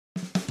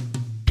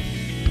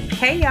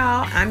Hey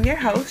y'all, I'm your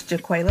host,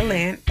 Jaquela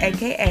Lynn,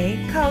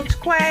 aka Coach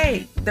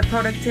Quay, the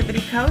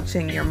productivity coach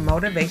and your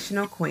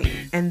motivational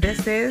queen. And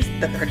this is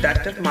the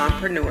Productive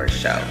Mompreneur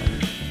Show.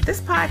 This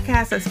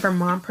podcast is for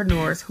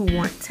mompreneurs who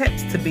want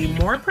tips to be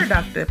more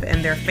productive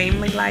in their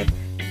family life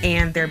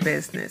and their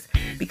business.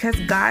 Because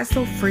God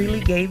so freely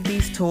gave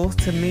these tools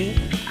to me,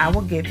 I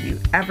will give you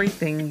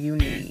everything you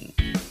need.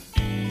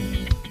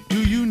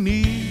 Do you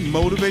need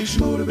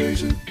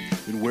motivation?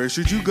 Then where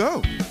should you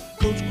go?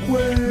 Coach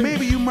Quay.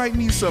 Maybe you might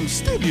need some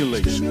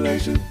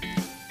stimulation.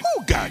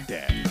 Who got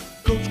that?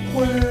 Coach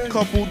Quay.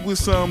 Coupled with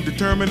some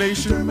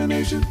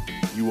determination.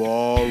 You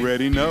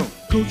already know.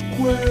 Coach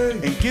Quay.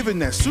 And given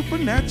that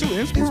supernatural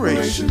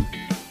inspiration.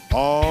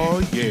 Oh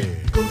yeah.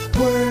 Coach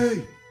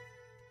Quay.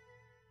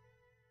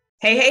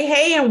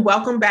 Hey, and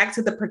welcome back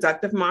to the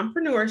Productive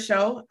Mompreneur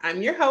Show.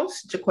 I'm your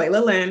host,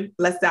 Jaquela Lynn.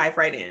 Let's dive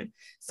right in.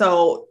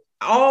 So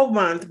all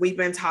month, we've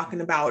been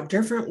talking about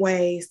different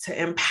ways to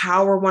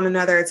empower one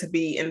another, to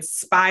be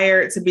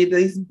inspired, to be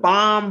these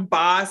bomb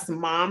boss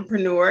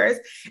mompreneurs.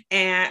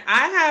 And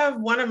I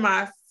have one of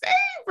my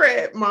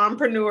favorite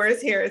mompreneurs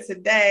here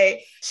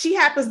today. She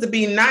happens to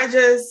be not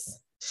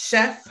just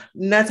Chef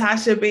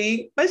Natasha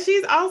B, but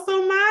she's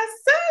also my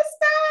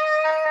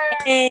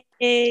sister.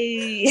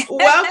 Hey.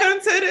 Welcome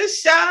to the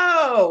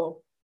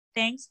show.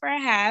 Thanks for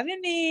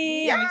having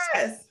me.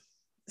 Yes.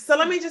 So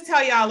let me just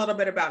tell y'all a little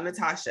bit about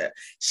Natasha.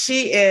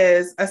 She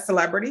is a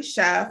celebrity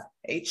chef,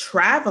 a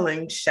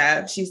traveling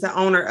chef. She's the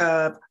owner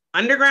of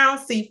Underground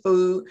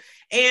Seafood,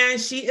 and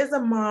she is a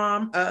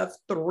mom of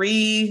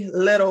 3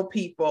 little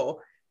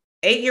people.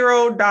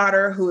 8-year-old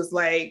daughter who's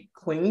like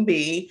Queen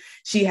Bee.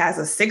 She has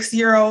a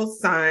 6-year-old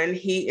son.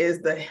 He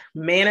is the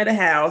man of the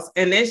house.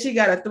 And then she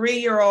got a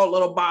 3-year-old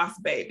little boss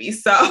baby.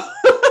 So,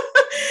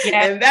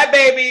 yeah. And that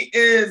baby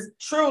is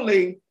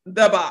truly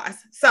the boss.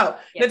 So,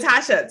 yeah.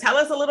 Natasha, tell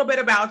us a little bit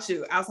about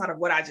you outside of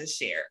what I just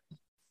shared.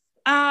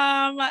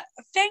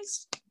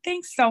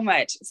 Thanks so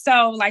much.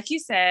 So like you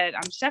said,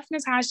 I'm Chef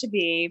Natasha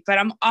B, but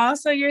I'm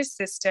also your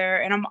sister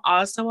and I'm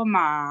also a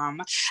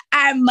mom.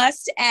 I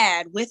must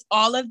add, with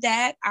all of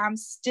that, I'm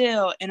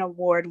still an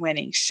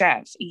award-winning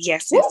chef.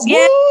 Yes.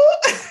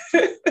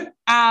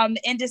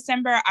 In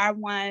December, I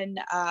won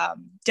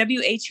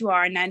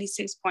WHUR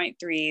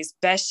 96.3's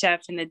Best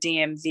Chef in the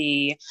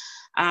DMV.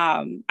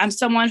 I'm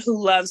someone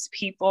who loves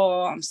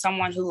people. I'm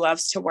someone who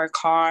loves to work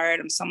hard.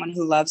 I'm someone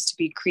who loves to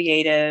be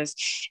creative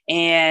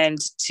and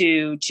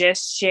to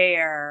just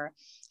share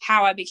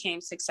how I became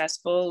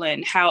successful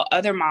and how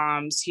other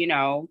moms,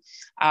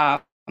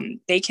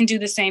 they can do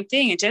the same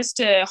thing, and just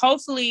to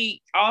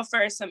hopefully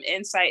offer some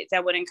insight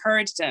that would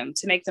encourage them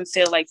to make them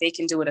feel like they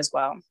can do it as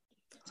well.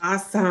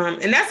 Awesome.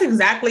 And that's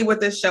exactly what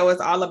this show is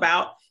all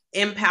about,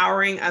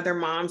 empowering other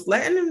moms,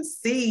 letting them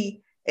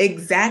see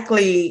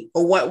exactly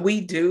what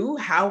we do,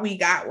 how we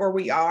got where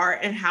we are,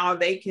 and how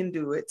they can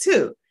do it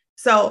too.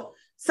 So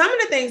some of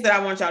the things that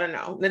I want y'all to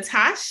know,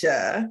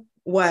 Natasha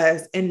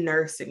was in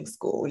nursing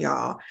school,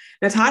 y'all.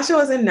 Natasha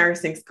was in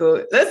nursing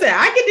school. Listen,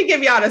 I get to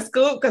give y'all the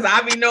scoop because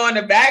I be knowing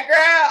the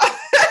background.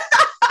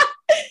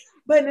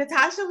 But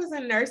Natasha was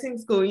in nursing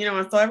school,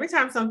 and so every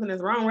time something is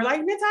wrong, we're like,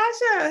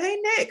 Natasha, hey,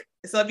 Nick.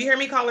 So if you hear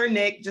me call her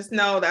Nick, just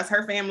know that's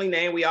her family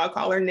name. We all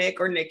call her Nick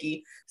or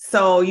Nikki.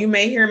 So you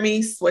may hear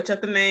me switch up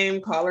the name,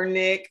 call her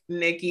Nick,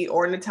 Nikki,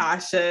 or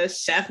Natasha,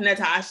 Chef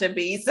Natasha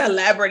B,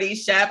 celebrity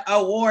chef,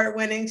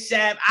 award-winning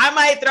chef. I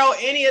might throw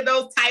any of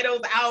those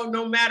titles out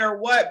no matter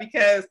what,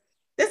 because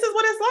this is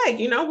what it's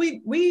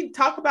like. We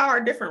talk about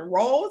our different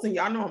roles, and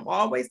y'all know I'm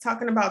always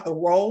talking about the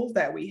roles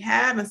that we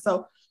have. And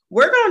so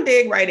we're going to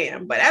dig right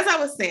in. But as I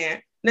was saying,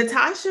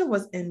 Natasha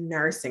was in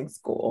nursing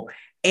school.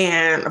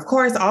 And of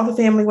course, all the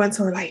family went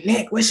to her like,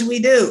 Nick, what should we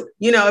do?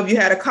 If you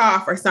had a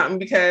cough or something,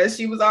 because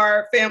she was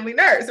our family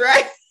nurse,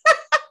 right?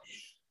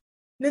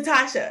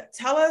 Natasha,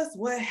 tell us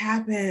what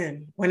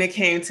happened when it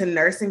came to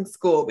nursing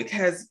school,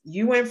 because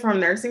you went from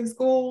nursing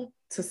school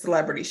to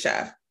celebrity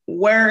chef.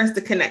 Where is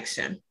the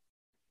connection?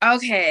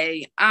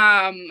 Okay.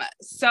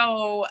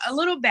 So a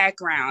little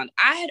background.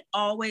 I had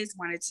always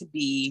wanted to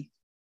be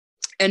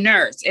a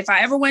nurse. If I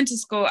ever went to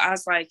school, I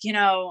was like, I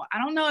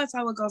don't know if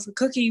I would go for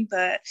cooking,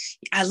 but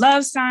I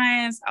love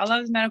science. I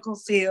love the medical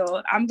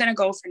field. I'm going to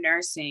go for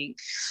nursing.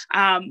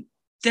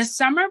 The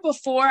summer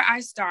before I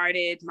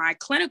started my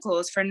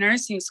clinicals for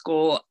nursing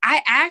school,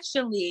 I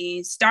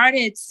actually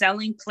started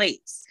selling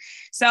plates.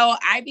 So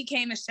I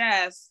became a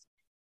chef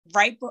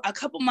a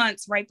couple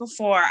months right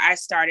before I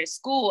started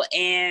school.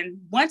 And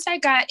once I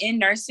got in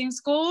nursing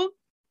school,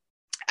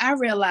 I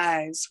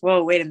realized,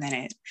 whoa, wait a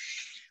minute.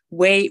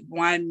 Wait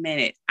 1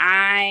 minute.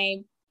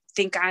 I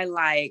think I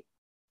like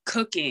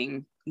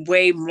cooking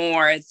way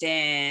more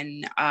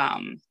than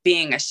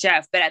being a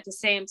chef. But at the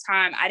same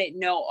time, I didn't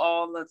know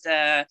all of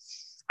the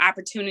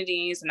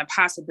opportunities and the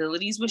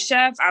possibilities with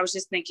chef. I was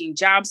just thinking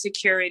job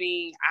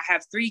security. I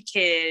have 3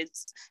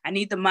 kids. I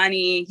need the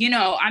money.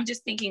 I'm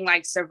just thinking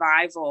like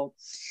survival.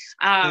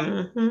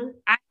 I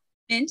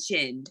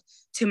mentioned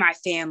to my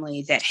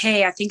family that,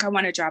 hey, I think I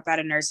want to drop out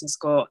of nursing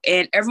school.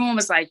 And everyone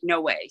was like,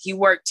 no way. You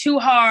work too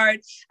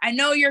hard. I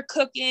know you're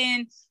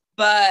cooking,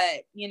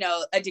 but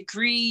a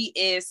degree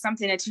is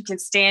something that you can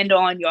stand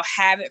on. You'll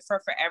have it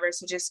for forever.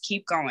 So just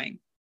keep going.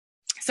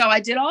 So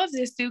I did all of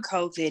this through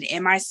COVID,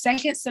 and my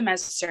second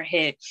semester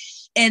hit,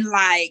 and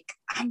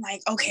I'm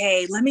like,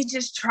 okay, let me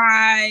just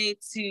try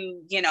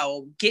to,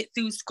 get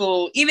through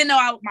school, even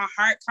though my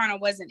heart kind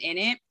of wasn't in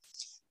it.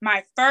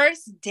 My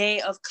first day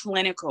of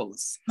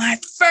clinicals, I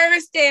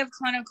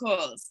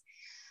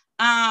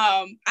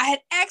had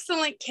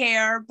excellent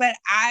care, but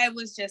I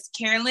was just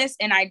careless,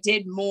 and I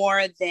did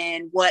more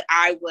than what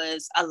I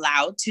was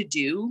allowed to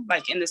do,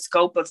 like in the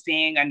scope of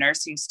being a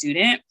nursing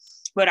student,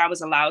 what I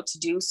was allowed to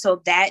do.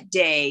 So that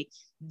day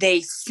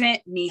they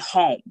sent me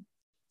home.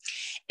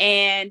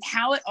 And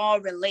how it all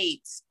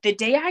relates, the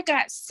day I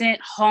got sent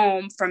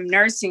home from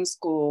nursing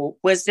school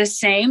was the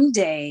same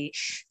day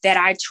that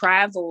I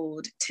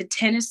traveled to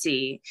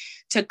Tennessee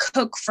to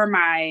cook for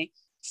my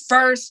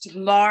first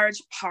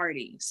large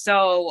party.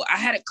 So I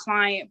had a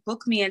client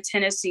book me in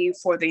Tennessee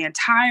for the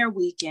entire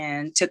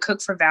weekend to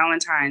cook for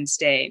Valentine's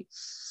Day.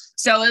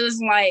 So it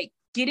was like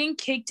getting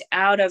kicked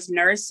out of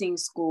nursing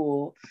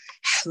school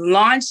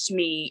launched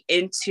me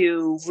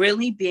into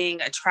really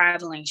being a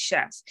traveling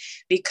chef,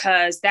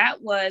 because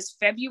that was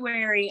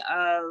February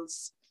of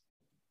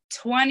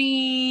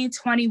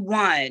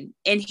 2021.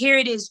 And here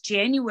it is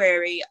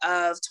January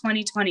of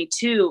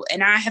 2022.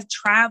 And I have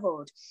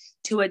traveled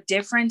to a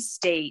different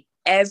state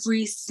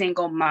every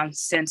single month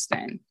since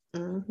then.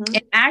 Mm-hmm.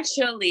 And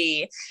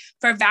actually,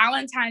 for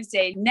Valentine's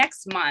Day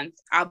next month,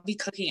 I'll be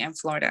cooking in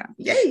Florida.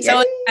 Yay.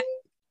 So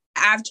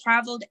I've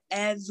traveled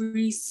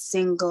every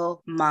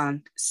single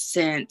month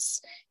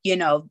since,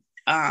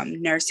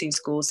 nursing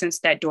school, since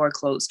that door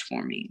closed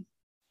for me.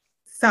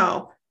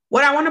 So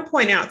what I want to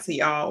point out to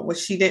y'all, what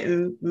she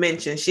didn't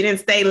mention, she didn't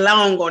stay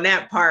long on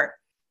that part.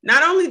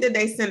 Not only did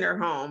they send her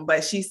home,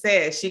 but she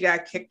said she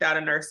got kicked out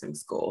of nursing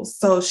school.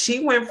 So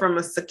she went from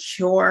a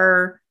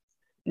secure,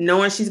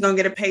 knowing she's going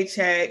to get a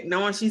paycheck,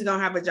 knowing she's going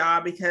to have a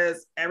job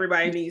because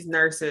everybody needs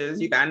nurses.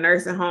 You got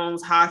nursing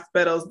homes,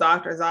 hospitals,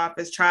 doctor's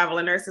office,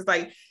 traveling nurses.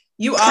 Like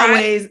you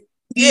always,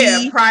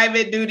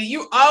 private duty.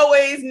 You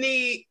always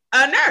need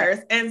a nurse.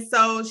 And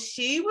so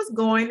she was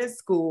going to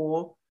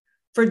school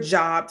for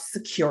job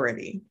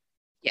security.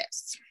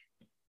 Yes,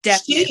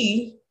 definitely.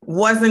 She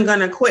wasn't going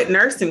to quit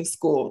nursing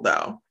school,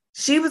 though.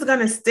 She was going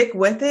to stick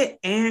with it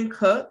and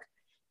cook.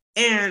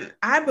 And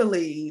I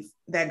believe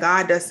that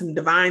God does some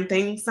divine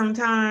things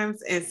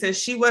sometimes. And since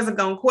she wasn't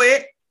going to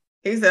quit,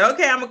 he said,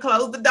 okay, I'm going to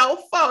close the door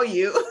for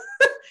you.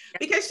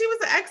 Because she was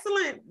an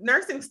excellent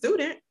nursing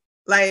student.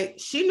 Like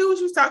she knew what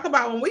she was talking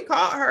about when we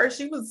called her.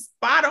 She was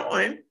spot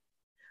on.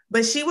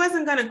 But she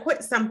wasn't going to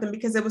quit something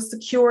because it was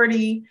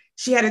security.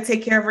 She had to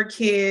take care of her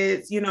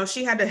kids.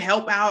 She had to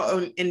help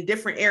out in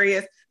different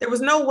areas. There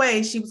was no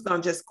way she was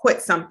going to just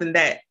quit something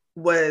that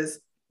was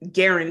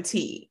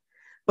guaranteed.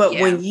 But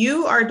when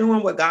you are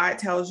doing what God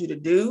tells you to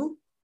do,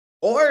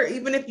 or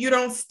even if you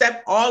don't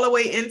step all the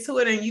way into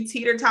it and you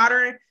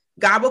teeter-tottering,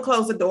 God will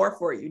close the door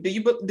for you. Do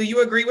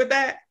you agree with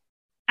that?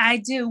 I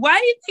do. Why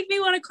do you make me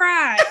want to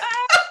cry?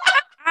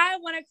 I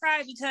want to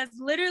cry because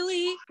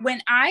literally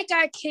when I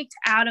got kicked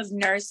out of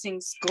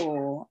nursing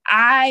school,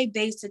 I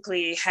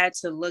basically had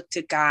to look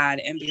to God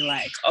and be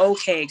like,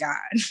 okay, God,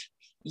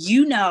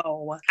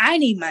 I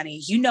need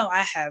money.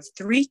 I have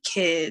 3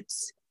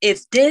 kids.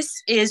 If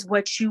this is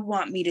what you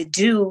want me to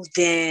do,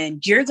 then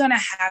you're going to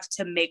have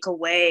to make a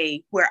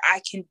way where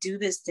I can do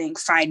this thing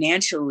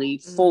financially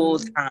full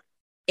time.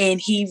 And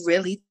he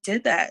really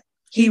did that.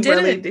 He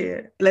really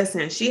did.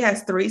 Listen, she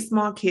has 3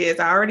 small kids.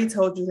 I already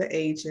told you the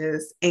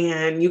ages.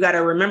 And you got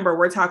to remember,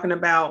 we're talking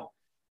about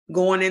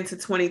going into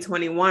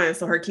 2021.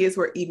 So her kids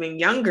were even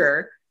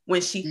younger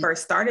when she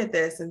first started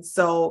this. And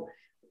so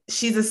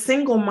she's a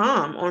single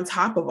mom on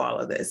top of all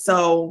of this.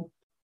 So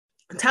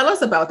tell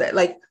us about that.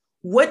 Like,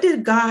 what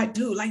did God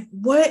do? Like,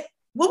 what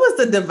was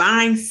the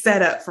divine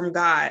setup from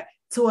God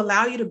to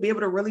allow you to be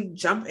able to really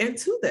jump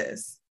into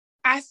this?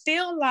 I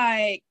feel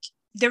like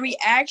the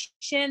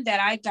reaction that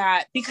I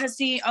got, because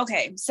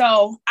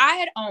so I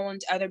had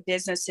owned other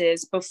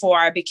businesses before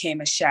I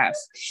became a chef,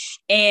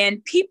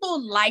 and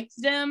people liked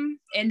them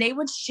and they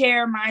would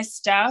share my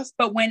stuff.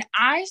 But when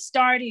I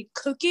started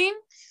cooking,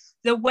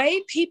 the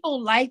way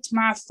people liked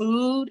my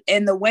food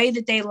and the way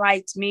that they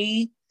liked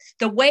me,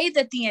 the way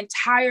that the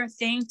entire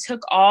thing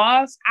took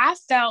off, I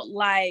felt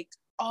like,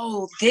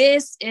 oh,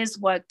 this is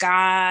what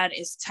God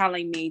is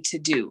telling me to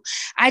do.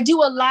 I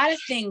do a lot of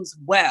things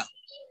well.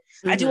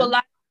 Mm-hmm. I do a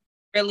lot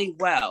really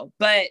well.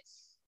 But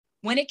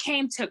when it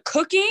came to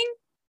cooking,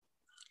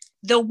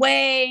 the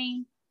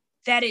way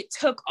that it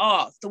took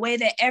off, the way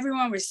that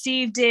everyone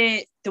received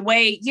it, the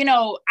way,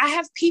 I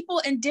have people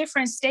in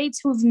different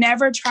states who've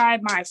never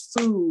tried my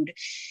food.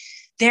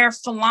 They're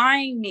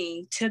flying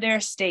me to their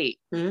state.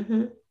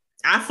 Mm-hmm.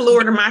 I flew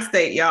her to my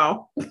state,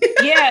 y'all.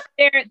 Yeah,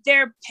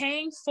 they're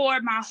paying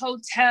for my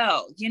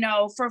hotel,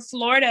 for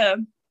Florida.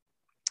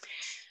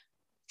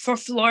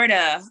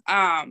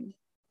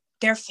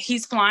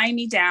 he's flying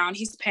me down.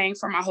 He's paying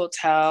for my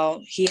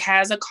hotel. He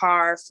has a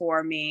car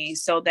for me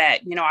so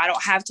that, you know, I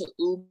don't have to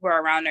Uber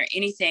around or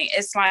anything.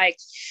 It's like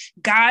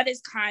God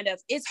is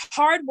it's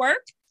hard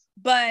work,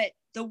 but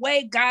the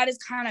way God is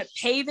kind of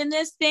paving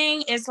this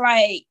thing is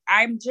like,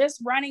 I'm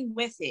just running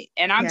with it.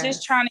 And I'm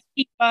just trying to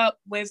keep up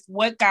with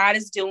what God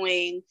is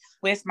doing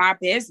with my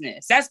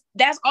business.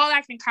 That's all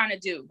I can kind of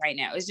do right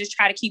now, is just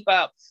try to keep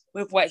up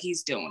with what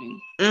he's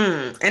doing.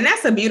 And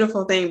that's a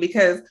beautiful thing,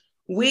 because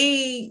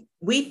we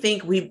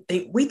think we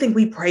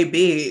pray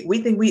big.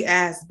 We think we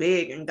ask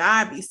big, and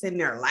God be sitting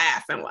there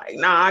laughing like,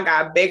 no, I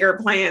got bigger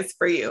plans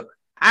for you.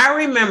 I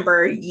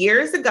remember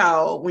years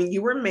ago when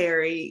you were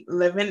married,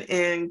 living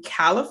in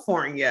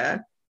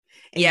California,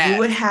 and you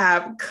would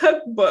have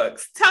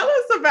cookbooks. Tell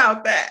us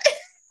about that.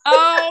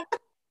 Oh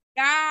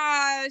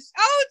gosh.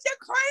 Oh,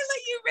 Jaquila,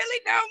 you really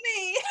know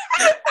me.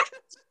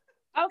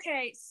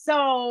 Okay,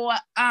 so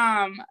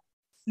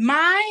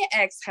my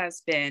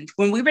ex-husband,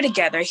 when we were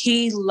together,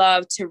 he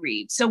loved to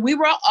read. So we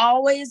were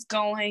always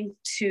going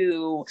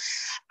to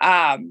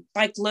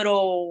like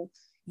little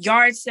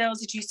yard sales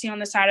that you see on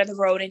the side of the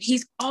road. And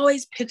he's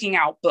always picking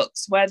out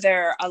books,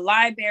 whether a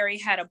library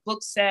had a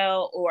book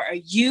sale or a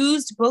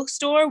used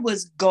bookstore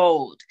was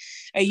gold.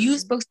 A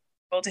used bookstore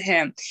to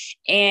him.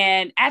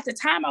 And at the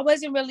time, I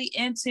wasn't really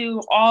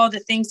into all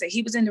the things that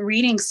he was into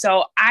reading.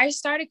 So I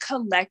started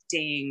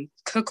collecting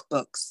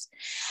cookbooks.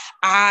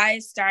 I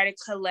started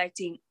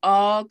collecting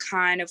all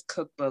kind of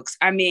cookbooks.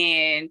 I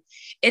mean,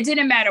 it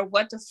didn't matter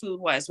what the food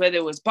was, whether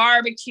it was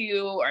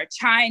barbecue or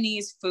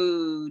Chinese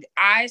food.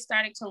 I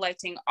started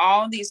collecting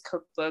all these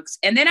cookbooks.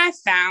 And then I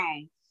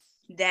found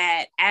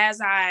that as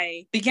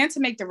I began to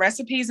make the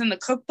recipes in the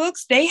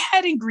cookbooks, they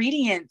had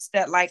ingredients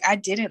that like I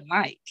didn't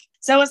like.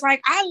 So it's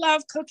like, I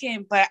love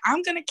cooking, but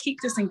I'm going to keep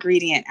this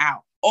ingredient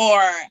out.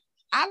 Or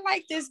I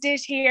like this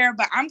dish here,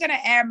 but I'm going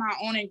to add my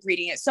own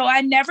ingredients. So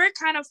I never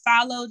kind of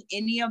followed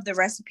any of the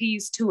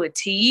recipes to a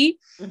T.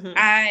 Mm-hmm.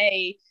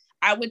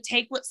 I would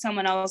take what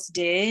someone else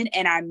did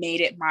and I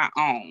made it my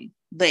own.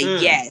 But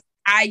yes,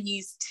 I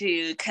used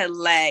to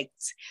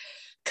collect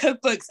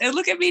cookbooks, and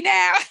look at me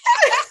now.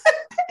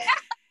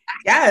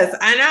 Yes.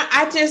 And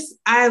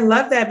I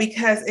love that,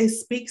 because it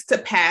speaks to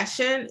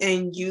passion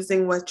and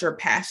using what you're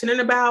passionate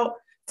about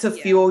to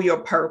fuel your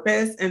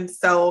purpose. And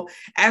so,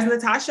 as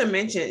Natasha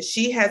mentioned,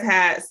 she has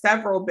had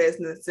several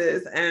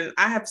businesses, and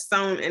I have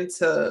sewn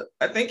into,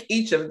 I think,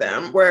 each of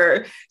them,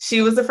 where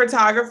she was a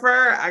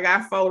photographer. I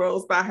got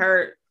photos by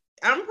her.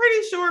 I'm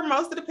pretty sure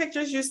most of the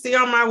pictures you see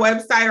on my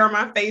website or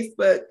my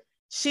Facebook,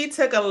 she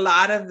took a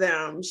lot of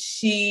them.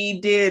 She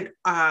did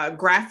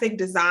graphic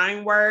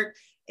design work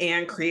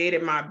and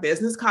created my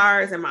business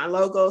cards and my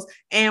logos.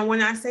 And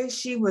when I say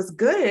she was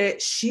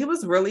good, she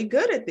was really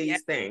good at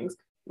these things.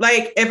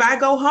 Like, if I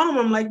go home,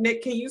 I'm like,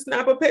 Nick, can you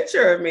snap a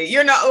picture of me?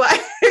 You know,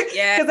 like,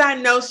 because I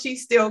know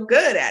she's still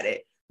good at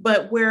it.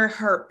 But where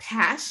her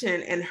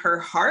passion and her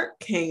heart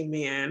came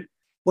in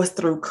was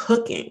through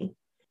cooking.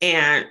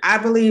 And I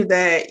believe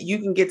that you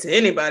can get to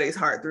anybody's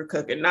heart through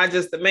cooking, not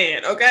just the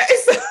man. Okay.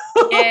 So,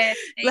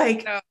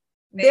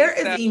 there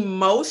is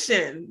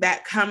emotion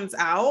that comes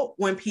out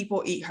when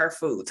people eat her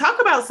food.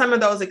 Talk about some of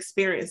those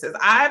experiences.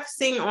 I've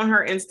seen on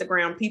her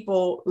Instagram,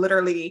 people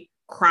literally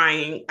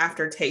crying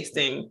after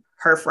tasting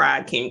her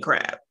fried king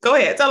crab. Go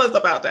ahead. Tell us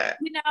about that.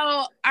 You know,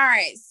 all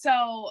right.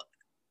 So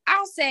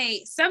I'll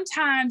say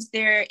sometimes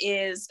there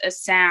is a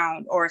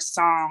sound or a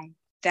song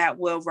that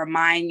will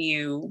remind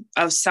you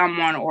of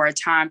someone or a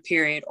time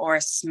period or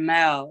a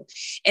smell.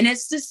 And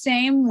it's the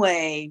same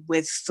way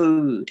with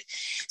food.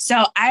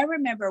 So I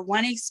remember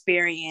one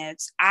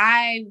experience.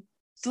 I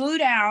flew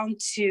down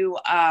to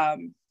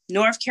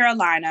North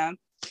Carolina,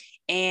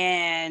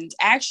 and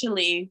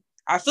actually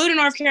I flew to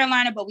North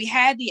Carolina, but we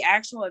had the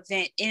actual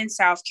event in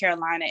South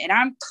Carolina, and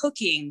I'm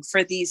cooking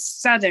for these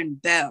Southern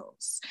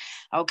belles.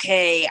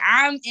 Okay,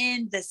 I'm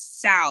in the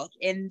South,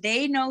 and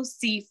they know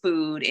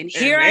seafood, and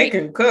here they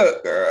can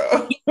cook,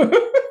 girl.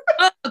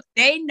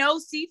 They know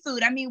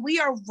seafood. I mean, we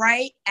are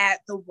right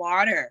at the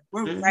water.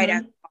 We're right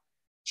at the water.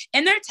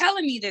 And they're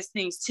telling me these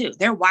things too.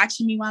 They're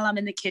watching me while I'm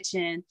in the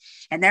kitchen,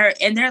 and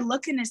they're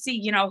looking to see,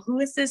 you know, who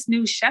is this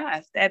new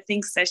chef that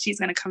thinks that she's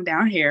going to come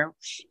down here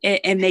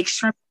and make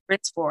shrimp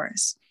grits for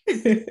us.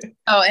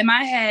 Oh, in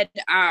my head,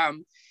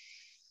 I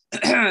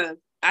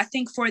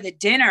think for the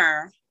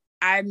dinner,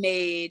 I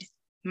made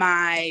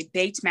my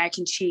baked mac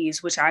and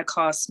cheese, which I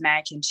call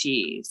smack and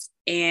cheese.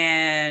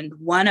 And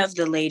one of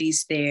the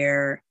ladies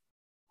there,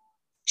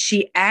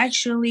 she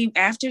actually,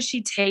 after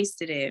she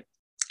tasted it,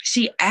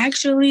 she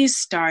actually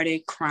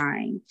started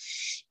crying.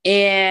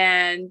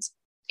 And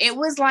it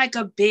was like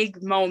a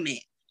big moment.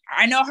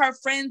 I know her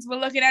friends were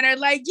looking at her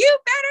like, you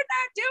better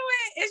not do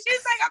it. And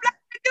she's like, I'm not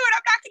going to do it.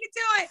 I'm not going to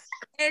do it.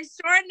 And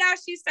sure enough,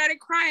 she started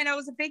crying. It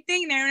was a big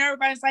thing there. And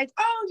everybody's like,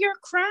 oh, you're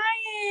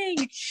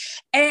crying.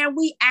 And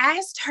we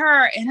asked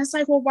her, and it's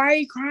like, well, why are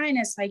you crying?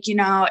 It's like, you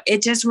know,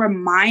 it just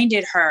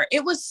reminded her.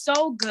 It was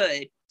so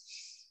good.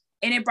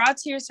 And it brought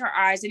tears to her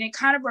eyes. And it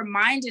kind of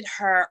reminded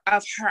her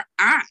of her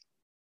aunt.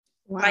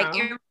 Wow. Like,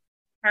 it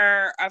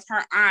her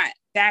aunt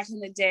back in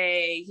the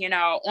day, you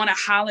know, on a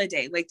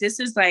holiday. Like, this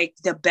is like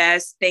the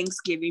best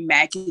Thanksgiving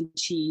mac and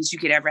cheese you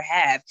could ever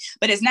have.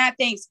 But it's not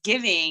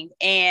Thanksgiving,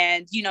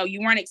 and you know,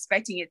 you weren't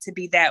expecting it to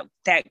be that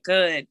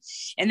good.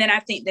 And then I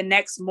think the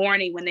next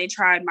morning when they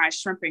tried my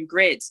shrimp and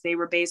grits, they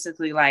were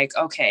basically like,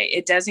 okay,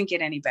 it doesn't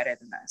get any better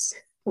than this.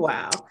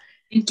 Wow.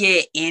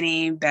 Get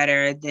any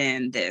better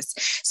than this.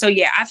 So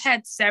yeah, I've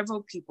had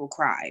several people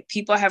cry.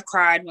 People have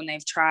cried when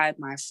they've tried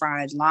my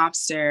fried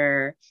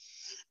lobster.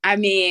 I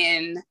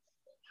mean,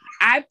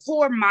 I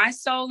pour my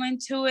soul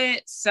into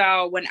it.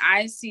 So when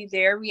I see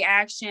their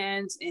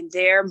reactions and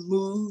they're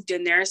moved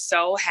and they're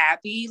so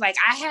happy, like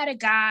I had a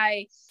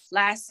guy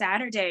last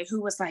Saturday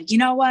who was like, you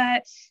know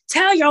what?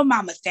 Tell your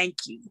mama thank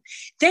you.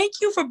 Thank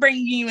you for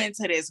bringing you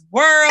into this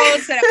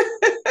world.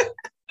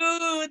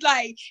 Food,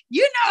 like,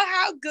 you know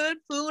how good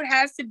food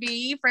has to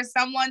be for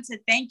someone to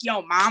thank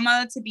your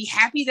mama, to be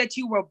happy that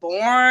you were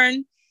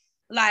born.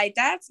 Like,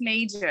 that's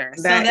major.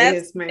 That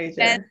is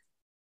major.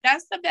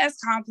 That's the best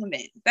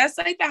compliment. That's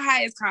like the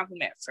highest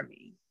compliment for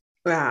me.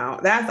 Wow,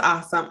 that's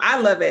awesome. I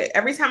love it.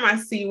 Every time I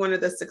see one of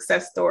the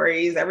success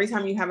stories, every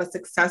time you have a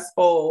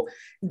successful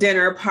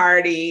dinner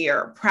party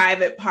or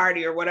private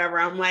party or whatever,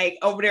 I'm like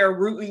over there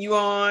rooting you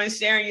on,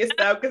 sharing your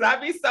stuff, because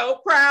I'd be so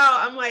proud.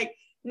 I'm like,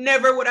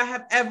 never would I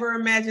have ever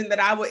imagined that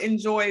I would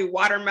enjoy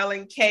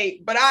watermelon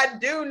cake, but I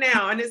do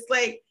now. And it's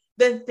like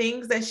the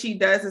things that she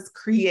does is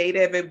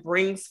creative. It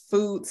brings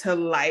food to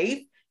life,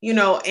 you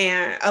know,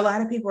 and a lot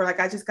of people are like,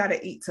 I just got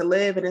to eat to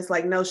live. And it's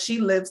like, no, she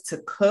lives to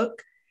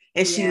cook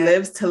and she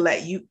lives to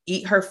let you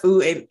eat her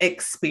food and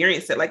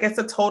experience it. Like, it's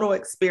a total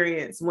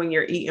experience when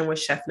you're eating with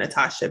Chef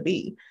Natasha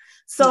B.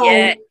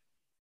 So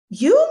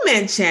you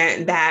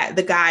mentioned that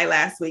the guy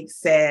last week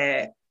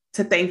said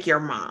to thank your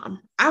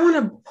mom. I want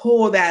to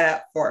pull that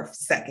up for a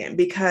second,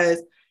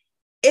 because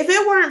if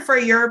it weren't for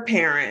your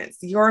parents,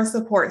 your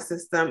support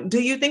system,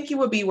 do you think you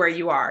would be where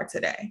you are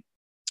today?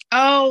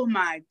 Oh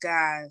my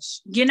gosh.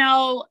 You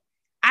know,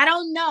 I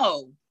don't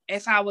know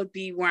if I would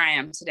be where I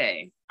am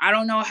today. I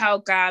don't know how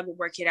God would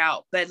work it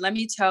out, but let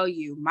me tell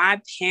you,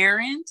 my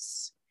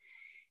parents,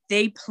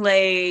 they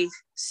play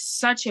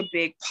such a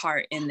big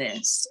part in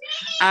this.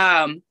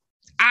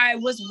 I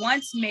was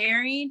once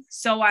married,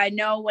 so I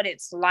know what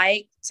it's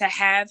like to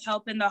have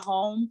help in the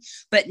home.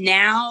 But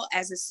now,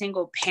 as a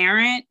single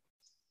parent,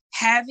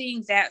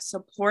 having that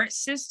support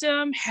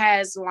system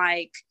has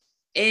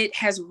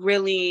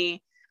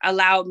really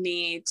allowed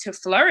me to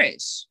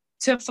flourish.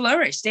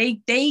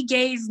 They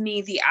gave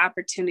me the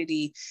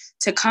opportunity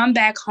to come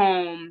back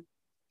home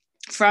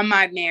from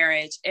my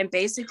marriage and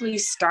basically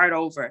start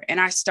over.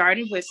 And I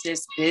started with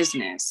this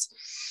business.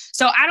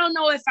 So I don't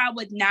know if I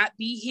would not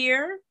be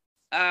here.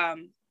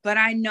 But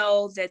I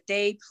know that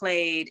they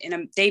played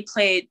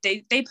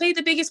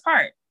the biggest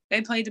part.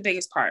 They played the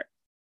biggest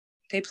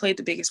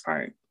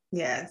part.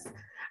 Yes.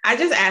 I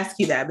just ask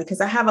you that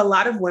because I have a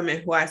lot of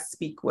women who I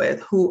speak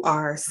with who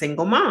are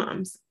single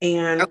moms.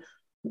 And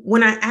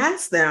when I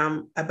ask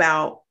them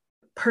about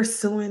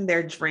pursuing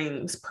their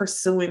dreams,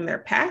 pursuing their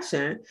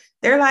passion,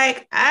 they're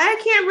like,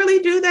 I can't really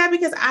do that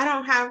because I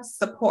don't have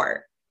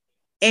support.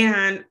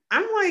 And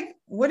I'm like,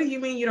 what do you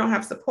mean you don't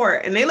have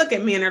support? And they look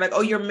at me and they're like,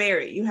 oh, you're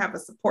married. You have a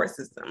support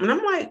system. And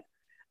I'm like,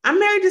 I'm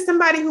married to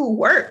somebody who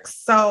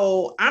works.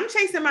 So I'm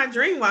chasing my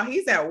dream while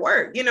he's at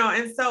work, you know?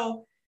 And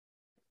so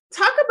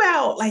talk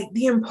about like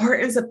the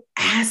importance of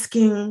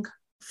asking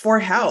for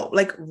help,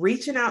 like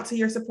reaching out to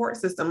your support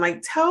system.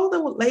 Like, tell the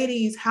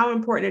ladies how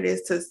important it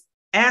is to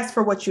ask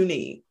for what you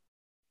need.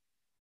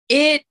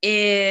 It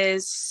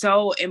is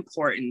so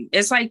important.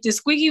 It's like the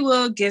squeaky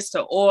wheel gets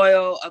the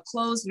oil, a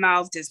closed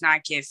mouth does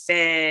not get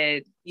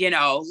fed, you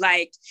know,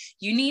 like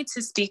you need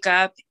to speak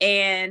up.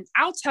 And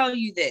I'll tell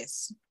you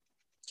this,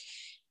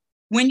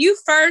 when you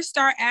first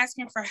start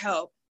asking for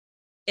help,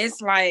 it's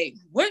like,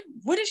 what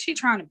is she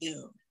trying to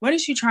build? What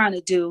is she trying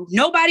to do?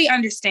 Nobody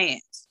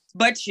understands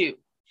but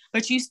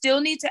you still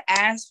need to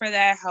ask for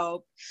that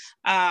help.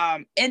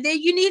 And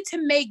then you need to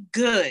make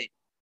good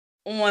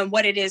on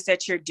what it is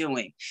that you're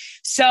doing.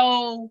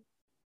 So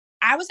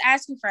I was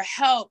asking for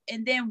help.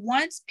 And then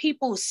once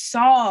people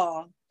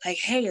saw like,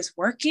 hey, it's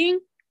working,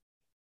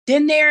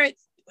 then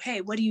hey,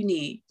 what do you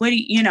need?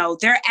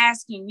 They're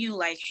asking you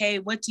like, hey,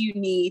 what do you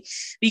need?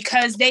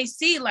 Because they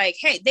see like,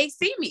 hey, they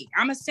see me.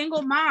 I'm a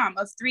single mom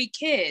of 3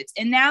 kids.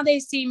 And now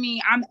they see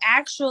me, I'm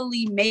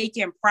actually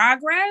making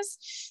progress.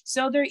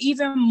 So they're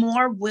even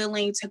more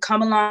willing to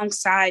come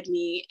alongside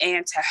me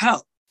and to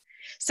help.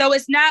 So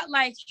it's not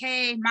like,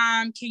 hey,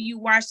 mom, can you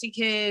watch the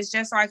kids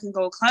just so I can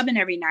go clubbing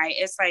every night?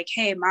 It's like,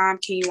 hey, mom,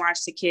 can you watch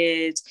the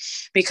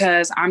kids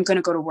because I'm going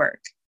to go to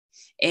work.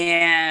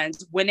 And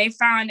when they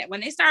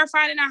start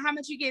finding out how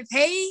much you get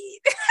paid,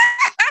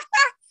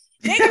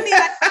 they can be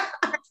like,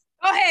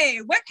 oh, hey,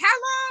 how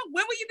long?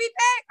 When will you be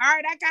back? All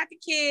right, I got the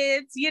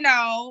kids,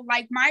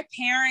 like my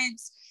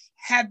parents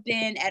have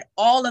been at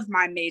all of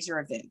my major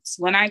events.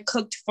 When I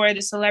cooked for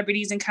the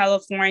celebrities in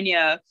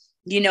California,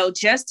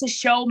 just to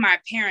show my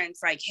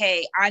parents, like,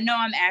 hey, I know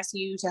I'm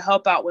asking you to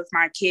help out with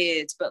my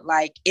kids, but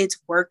like, it's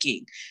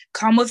working.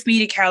 Come with me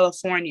to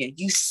California.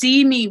 You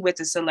see me with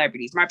the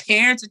celebrities. My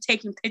parents are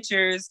taking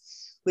pictures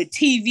with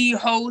TV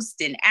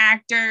hosts and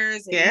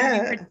actors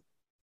and movie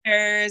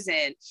producers.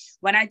 And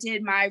when I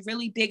did my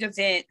really big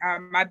event,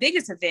 my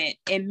biggest event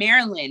in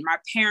Maryland, my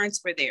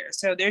parents were there.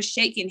 So they're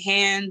shaking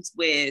hands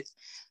with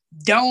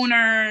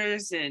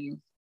donors and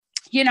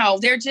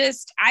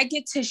I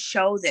get to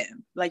show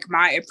them like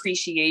my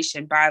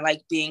appreciation by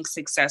like being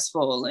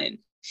successful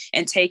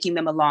and taking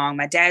them along.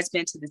 My dad's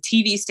been to the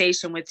TV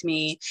station with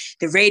me,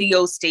 the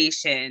radio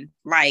station.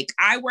 Like,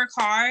 I work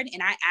hard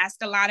and I ask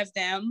a lot of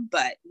them,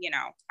 but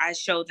I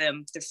show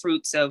them the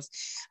fruits of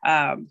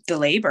the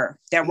labor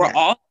that we're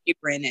all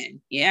laboring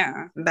in.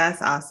 Yeah.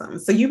 That's awesome.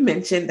 So you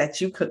mentioned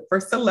that you cook for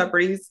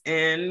celebrities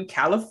in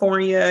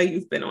California.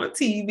 You've been on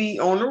TV,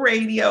 on the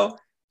radio.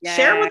 Yeah.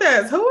 Share with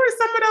us, who are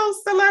some of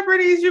those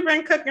celebrities you've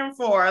been cooking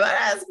for?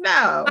 Let us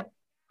know.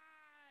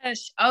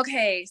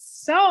 Okay,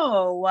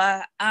 so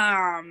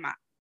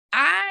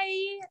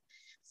I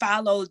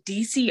follow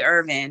DC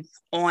Irvin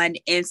on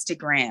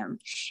Instagram,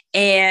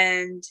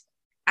 and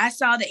I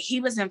saw that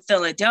he was in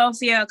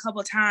Philadelphia a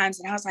couple of times,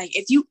 and I was like,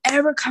 if you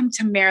ever come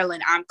to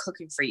Maryland, I'm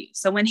cooking for you.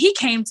 So when he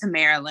came to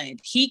Maryland,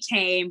 he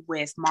came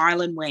with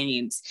Marlon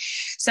Wayans.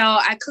 So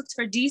I cooked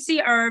for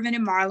DC Irvin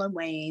and Marlon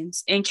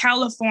Wayans. In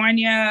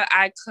California,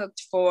 I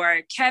cooked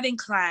for Kevin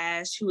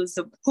Clash,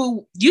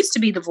 who used to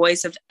be the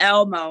voice of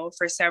Elmo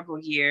for several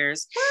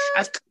years.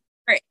 I've cooked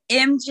for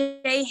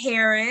MJ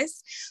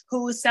Harris,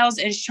 who sells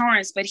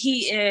insurance, but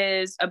he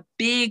is a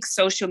big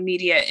social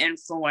media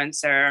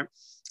influencer.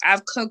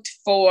 I've cooked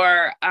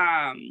for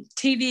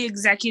TV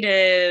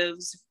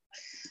executives.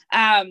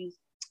 Let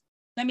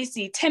me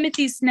see,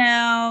 Timothy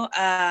Snell.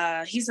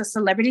 He's a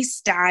celebrity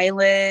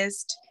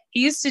stylist.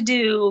 He used to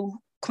do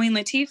Queen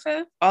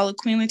Latifah, all of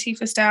Queen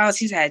Latifah styles.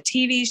 He's had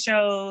TV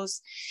shows.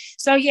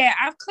 So yeah,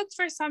 I've cooked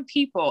for some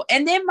people.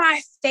 And then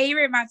my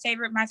favorite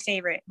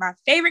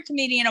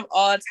comedian of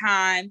all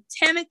time,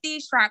 Timothy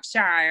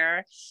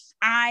Shropshire.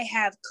 I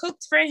have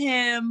cooked for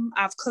him.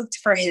 I've cooked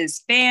for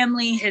his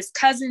family, his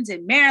cousins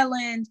in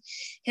Maryland,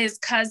 his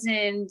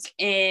cousins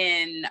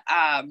in,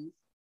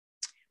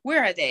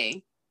 where are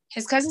they?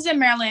 His cousins in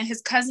Maryland,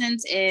 his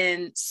cousins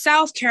in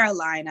South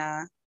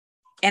Carolina.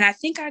 And I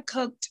think I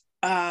cooked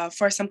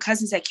for some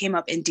cousins that came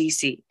up in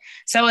DC.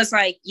 So it's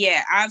like,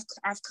 yeah,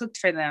 I've cooked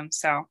for them.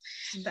 So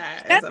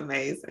that's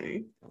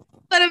amazing.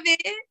 A little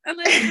bit.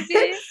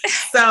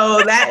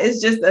 So that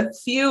is just a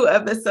few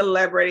of the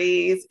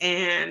celebrities.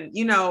 And,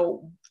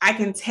 I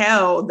can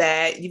tell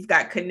that you've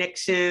got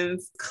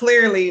connections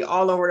clearly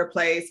all over the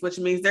place, which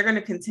means they're going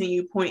to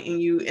continue pointing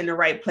you in the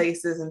right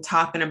places and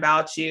talking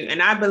about you.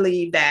 And I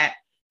believe that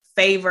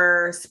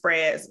favor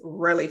spreads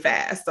really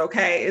fast.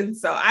 Okay. And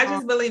so I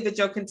just believe that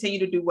you'll continue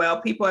to do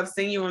well. People have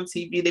seen you on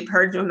TV. They've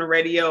heard you on the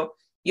radio.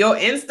 Your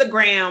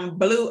Instagram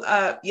blew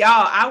up.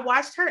 Y'all, I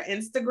watched her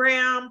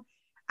Instagram.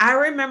 I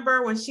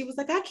remember when she was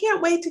like, I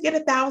can't wait to get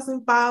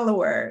 1,000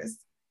 followers.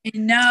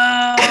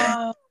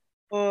 No.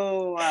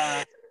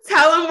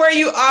 Tell them where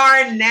you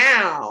are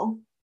now.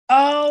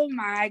 Oh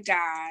my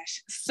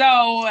gosh.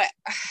 So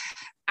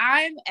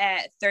I'm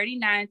at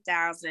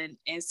 39,000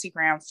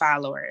 Instagram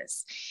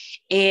followers,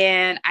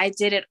 and I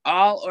did it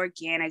all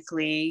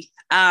organically.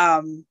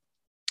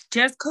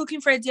 Just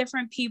cooking for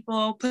different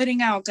people,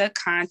 putting out good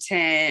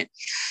content.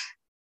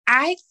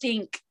 I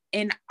think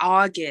in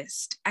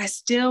August, I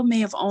still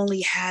may have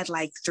only had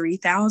like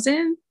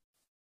 3,000.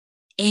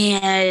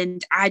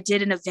 And I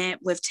did an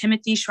event with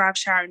Timothy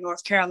Shropshire in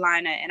North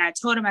Carolina. And I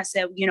told him, I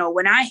said,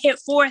 when I hit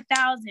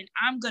 4,000,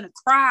 I'm going to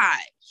cry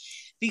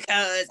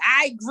because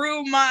I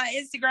grew my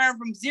Instagram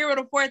from 0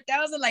 to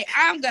 4,000. Like,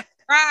 I'm going to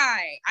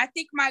cry. I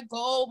think my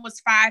goal was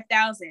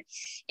 5,000.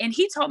 And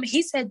he told me,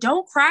 he said,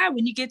 don't cry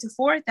when you get to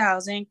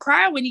 4,000.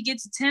 Cry when you get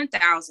to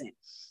 10,000.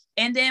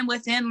 And then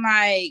within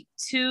like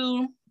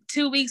two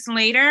weeks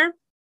later,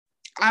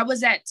 I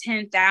was at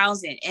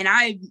 10,000, and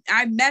I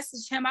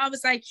messaged him. I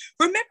was like,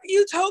 remember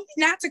you told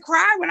me not to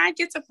cry when I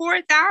get to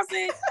 4,000?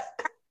 10,000,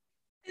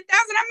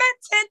 I'm at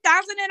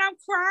 10,000 and I'm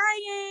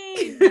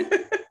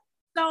crying.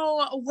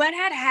 So what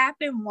had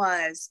happened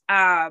was,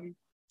 I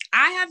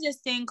have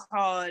this thing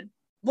called,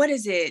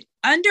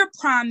 under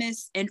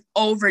promise and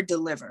over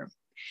deliver.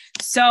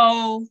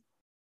 So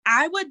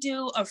I would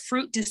do a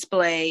fruit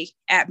display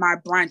at my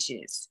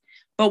brunches.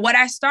 But what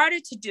I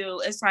started to do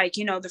is like,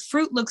 the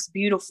fruit looks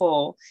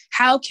beautiful.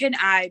 How can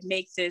I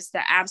make this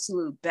the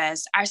absolute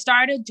best? I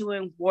started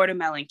doing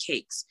watermelon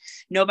cakes.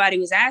 Nobody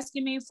was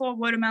asking me for a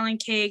watermelon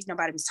cake.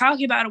 Nobody was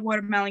talking about a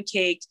watermelon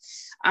cake.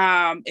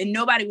 And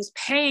nobody was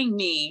paying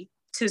me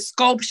to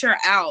sculpture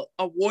out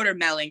a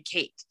watermelon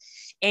cake.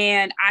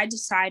 And I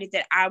decided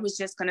that I was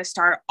just going to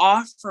start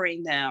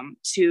offering them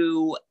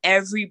to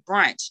every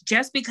brunch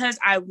just because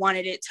I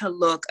wanted it to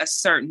look a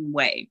certain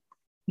way.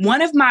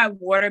 One of my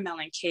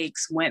watermelon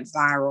cakes went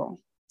viral.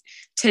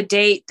 To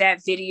date,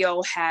 that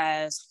video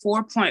has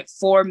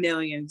 4.4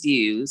 million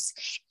views.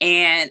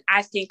 And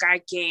I think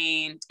I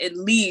gained at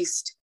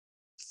least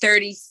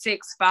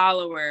 36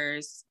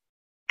 followers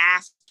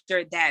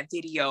after that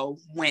video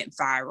went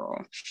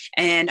viral.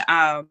 And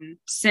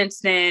since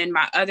then,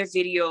 my other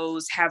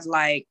videos have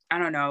like, I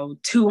don't know,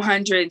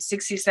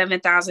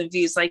 267,000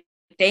 views. Like,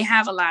 they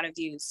have a lot of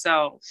views.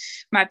 So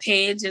my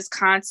page is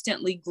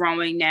constantly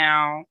growing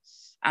now.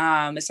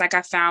 It's like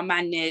I found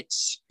my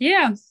niche.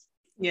 Yeah.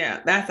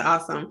 Yeah, that's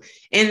awesome.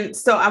 And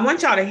so I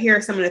want y'all to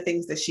hear some of the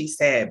things that she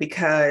said,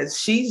 because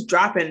she's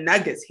dropping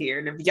nuggets here.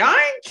 And if y'all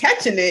ain't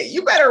catching it,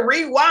 you better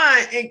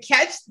rewind and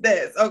catch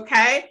this,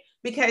 okay?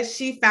 Because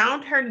she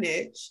found her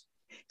niche.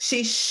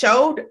 She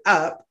showed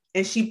up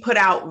and she put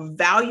out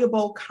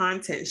valuable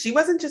content. She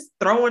wasn't just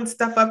throwing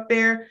stuff up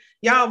there.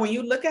 Y'all, when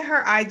you look at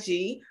her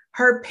IG,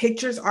 her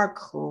pictures are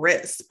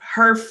crisp.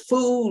 Her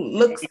food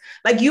looks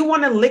like you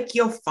want to lick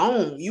your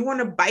phone. You want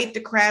to bite the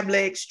crab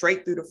leg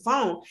straight through the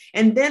phone.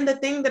 And then the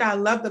thing that I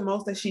love the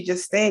most that she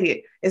just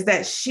stated is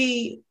that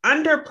she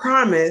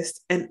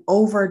under-promised and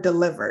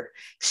over-delivered.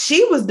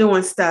 She was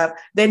doing stuff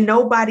that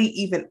nobody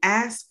even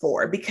asked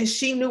for because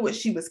she knew what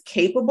she was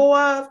capable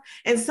of.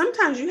 And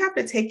sometimes you have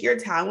to take your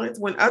talents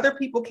when other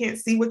people can't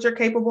see what you're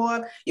capable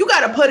of. You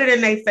got to put it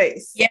in their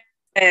face.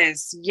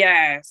 Yes,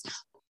 yes.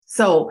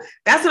 So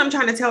that's what I'm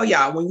trying to tell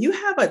y'all. When you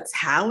have a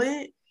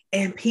talent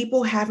and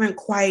people haven't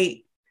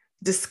quite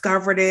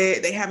discovered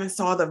it, they haven't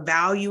saw the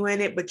value in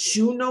it, but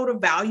you know the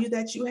value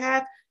that you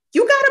have,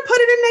 you got to put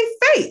it in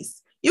their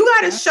face. You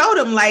got to show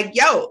them like,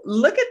 yo,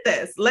 look at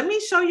this. Let me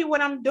show you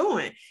what I'm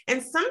doing.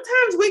 And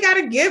sometimes we got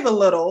to give a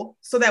little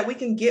so that we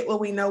can get what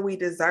we know we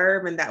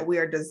deserve and that we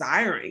are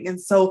desiring. And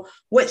so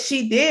what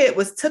she did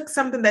was took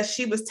something that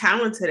she was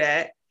talented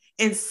at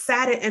and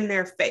sat it in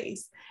their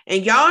face.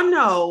 And y'all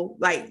know,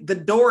 like the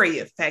Dory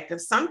effect,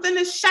 if something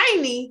is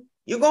shiny,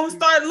 you're going to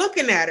start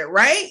looking at it,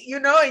 right? You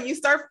know, and you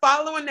start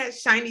following that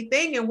shiny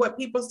thing. And what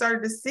people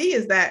started to see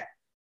is that,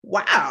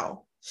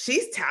 wow,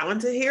 she's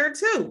talented here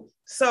too.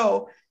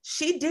 So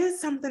she did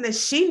something that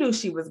she knew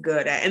she was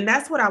good at. And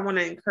that's what I want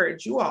to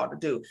encourage you all to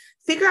do.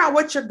 Figure out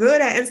what you're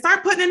good at and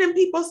start putting it in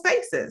people's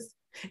faces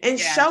and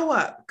show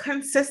up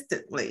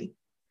consistently.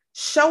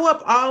 Show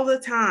up all the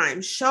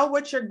time. Show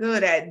what you're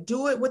good at.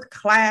 Do it with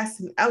class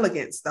and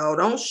elegance, though.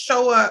 Don't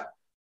show up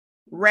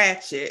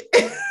ratchet.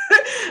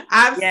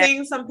 I've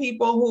seen some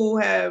people who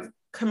have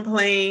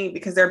complained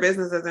because their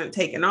business isn't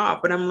taking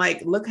off, but I'm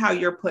like, look how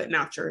you're putting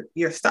out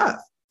your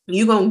stuff.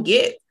 You're going to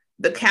get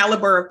the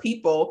caliber of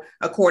people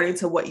according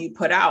to what you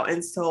put out.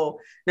 And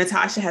so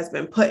Natasha has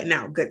been putting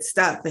out good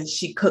stuff, and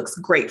she cooks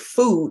great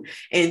food,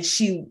 and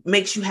she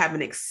makes you have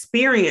an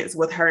experience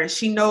with her, and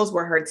she knows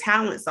where her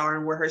talents are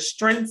and where her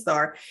strengths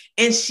are.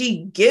 And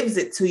she gives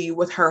it to you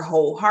with her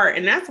whole heart.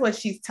 And that's what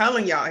she's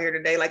telling y'all here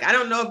today. Like, I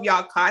don't know if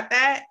y'all caught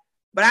that,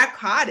 but I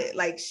caught it.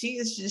 Like, she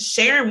is just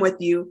sharing with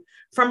you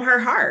from her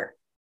heart.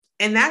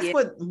 And that's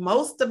what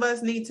most of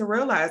us need to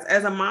realize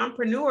as a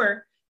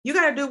mompreneur. You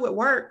got to do what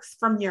works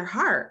from your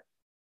heart.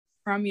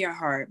 From your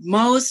heart.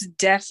 Most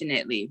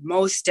definitely.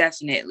 Most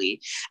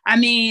definitely. I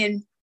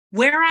mean,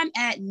 where I'm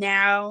at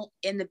now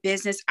in the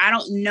business, I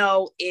don't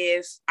know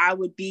if I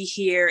would be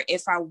here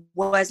if I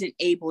wasn't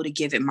able to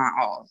give it my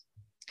all.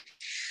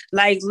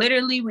 Like,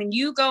 literally, when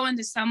you go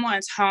into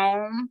someone's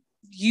home,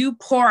 you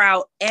pour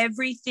out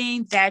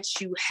everything that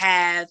you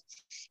have.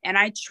 And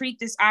I treat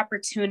this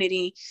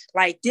opportunity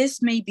like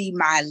this may be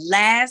my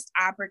last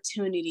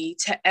opportunity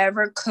to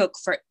ever cook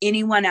for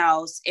anyone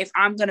else. If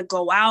I'm going to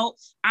go out,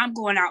 I'm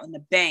going out in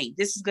the bank.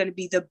 This is going to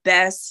be the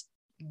best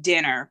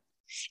dinner.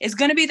 It's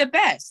going to be the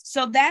best.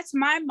 So that's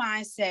my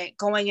mindset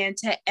going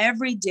into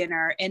every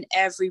dinner and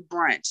every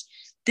brunch.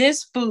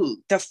 This food,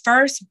 the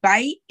first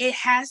bite, it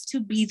has to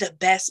be the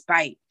best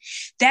bite.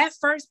 That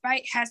first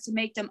bite has to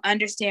make them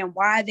understand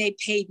why they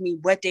paid me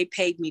what they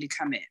paid me to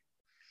come in.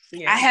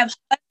 Yeah. I have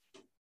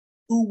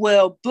who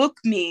will book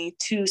me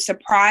to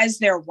surprise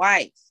their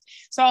wife.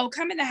 So I'll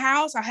come in the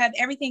house, I'll have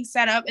everything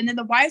set up, and then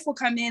the wife will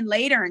come in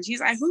later and she's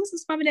like, who's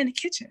this woman in the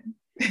kitchen?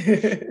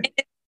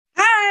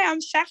 Hi, I'm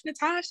Chef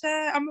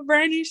Natasha. I'm a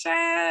brand new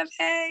chef.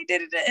 Hey,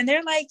 and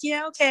they're like,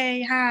 yeah,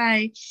 okay,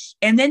 hi.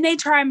 And then they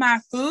try my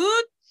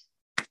food,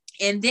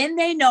 and then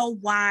they know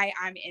why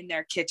I'm in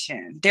their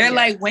kitchen. They're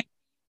like, when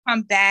you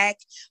come back?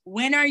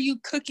 When are you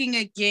cooking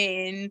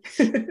again?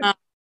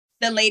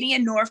 The lady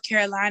in North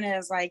Carolina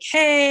is like,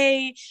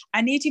 hey,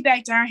 I need you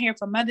back down here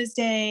for Mother's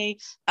Day.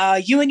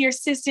 You and your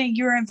sister,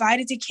 you're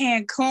invited to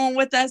Cancun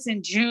with us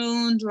in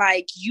June.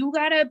 Like, you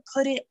got to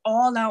put it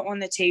all out on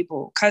the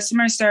table.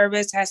 Customer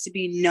service has to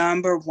be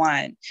number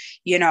one.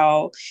 You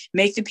know,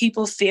 make the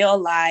people feel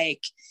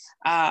like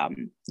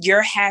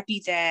you're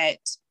happy that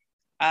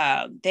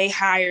they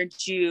hired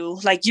you.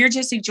 Like, you're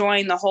just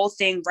enjoying the whole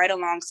thing right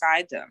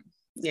alongside them.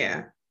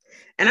 Yeah.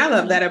 And I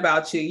love that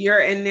about you. You're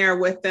in there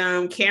with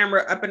them,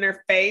 camera up in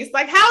their face.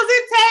 Like, how's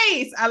it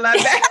taste? I love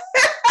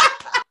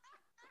that.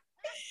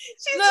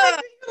 She's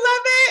like, you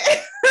love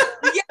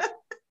it? Yeah.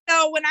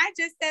 So when I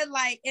just said,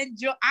 like,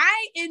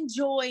 I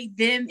enjoy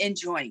them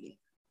enjoying it.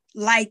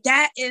 Like,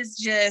 that is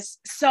just,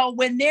 so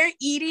when they're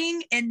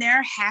eating and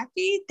they're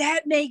happy,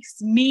 that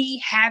makes me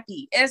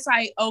happy. It's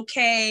like,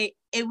 okay,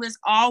 it was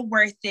all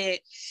worth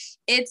it.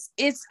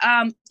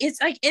 it's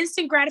like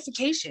instant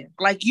gratification.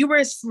 Like you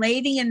were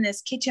slaving in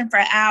this kitchen for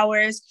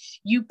hours.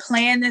 You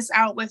plan this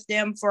out with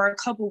them for a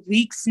couple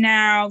weeks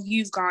now.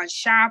 You've gone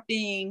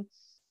shopping,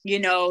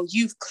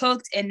 you've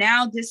cooked, and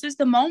now this is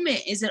the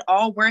moment. Is it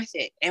all worth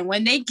it? And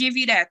when they give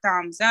you that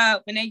thumbs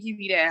up, when they give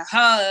you that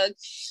hug,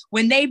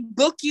 when they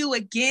book you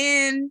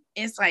again,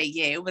 it's like,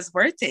 yeah, it was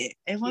worth it.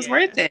 It was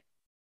worth it.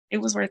 It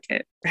was worth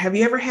it. Have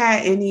you ever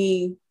had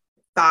any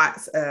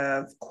thoughts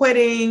of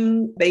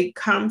quitting? They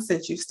come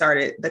since you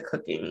started the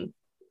cooking.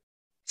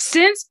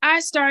 Since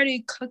I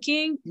started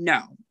cooking,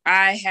 no.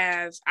 I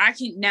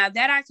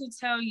can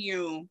tell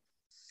you,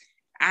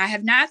 I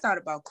have not thought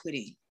about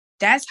quitting.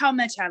 That's how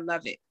much I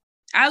love it.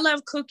 I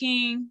love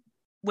cooking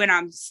when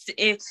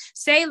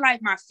say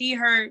like my feet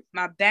hurt,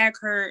 my back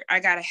hurt,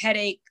 I got a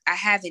headache, I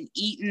haven't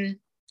eaten,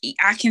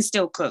 I can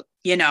still cook.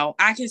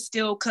 I can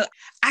still cook.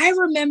 I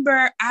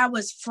remember I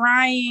was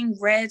frying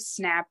red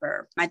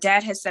snapper. My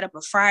dad had set up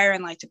a fryer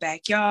in like the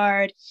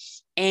backyard,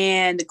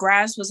 and the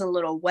grass was a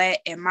little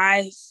wet, and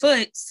my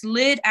foot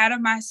slid out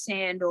of my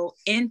sandal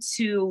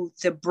into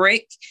the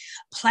brick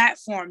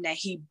platform that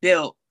he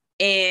built.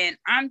 And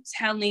I'm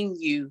telling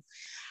you,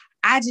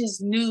 I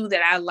just knew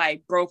that I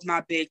like broke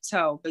my big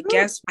toe. But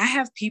guess what? I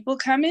have people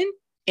coming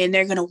and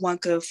they're going to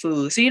want good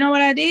food. So you know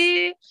what I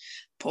did?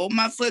 Pulled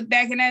my foot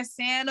back in that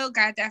sandal,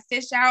 got that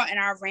fish out, and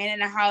I ran in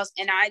the house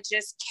and I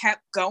just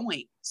kept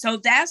going. So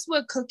that's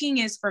what cooking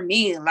is for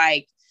me.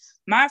 Like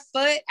my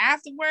foot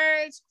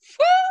afterwards,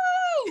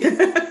 woo!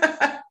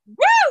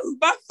 Woo!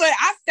 My foot,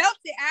 I felt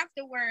it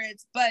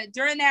afterwards. But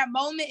during that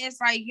moment,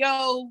 it's like,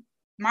 yo,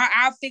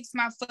 I'll fix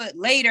my foot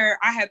later.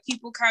 I have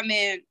people come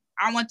in.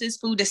 I want this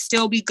food to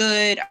still be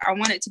good. I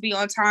want it to be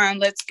on time.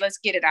 Let's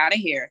get it out of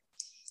here.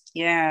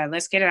 Yeah,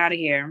 let's get it out of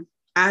here.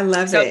 I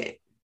love it.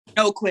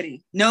 No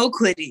quitting. No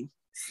quitting.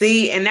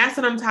 See, and that's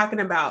what I'm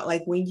talking about.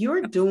 Like when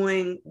you're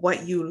doing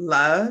what you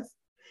love,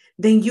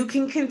 then you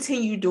can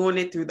continue doing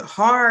it through the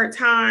hard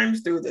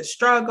times, through the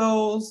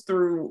struggles,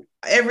 through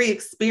every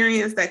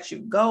experience that you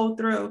go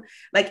through.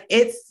 Like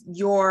it's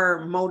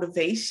your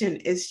motivation,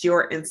 it's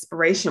your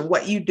inspiration.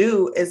 What you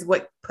do is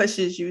what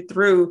pushes you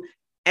through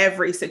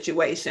every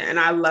situation. And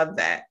I love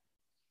that.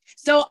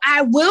 So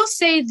I will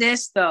say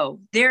this though,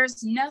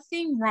 there's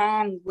nothing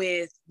wrong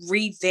with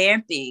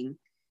revamping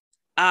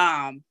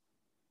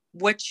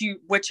what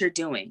you're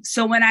doing.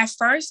 So when I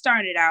first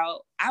started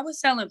out, I was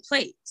selling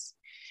plates.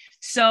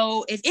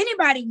 So if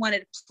anybody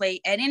wanted a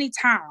plate at any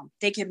time,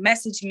 they could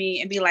message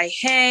me and be like,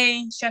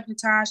 hey, Chef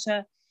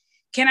Natasha,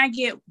 can I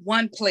get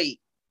one plate?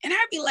 And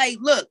I'd be like,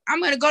 look,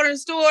 I'm going to go to the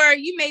store.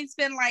 You may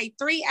spend like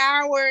 3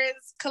 hours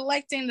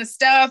collecting the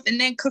stuff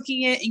and then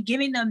cooking it and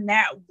giving them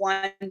that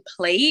one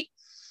plate.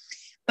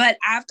 But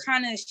I've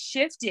kind of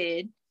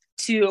shifted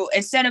to,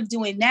 instead of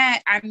doing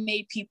that, I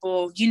made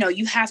people,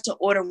 you have to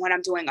order when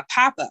I'm doing a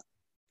pop-up.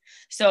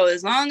 So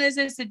as long as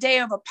it's the day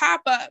of a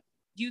pop-up,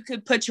 you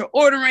could put your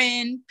order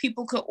in,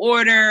 people could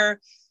order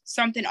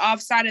something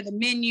offside of the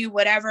menu,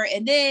 whatever.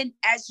 And then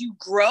as you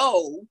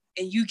grow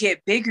and you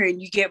get bigger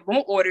and you get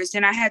more orders,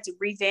 then I had to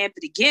revamp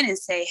it again and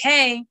say,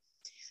 hey,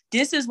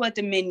 this is what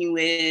the menu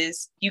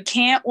is. You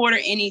can't order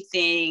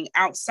anything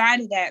outside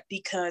of that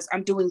because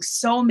I'm doing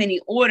so many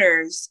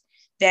orders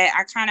that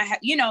I kind of have,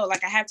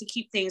 I have to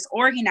keep things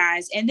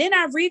organized. And then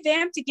I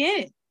revamped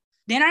again.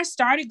 Then I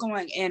started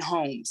going in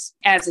homes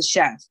as a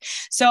chef.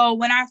 So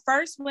when I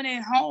first went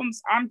in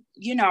homes,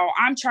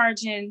 I'm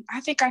charging,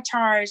 I think I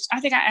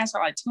asked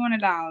for like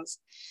 $200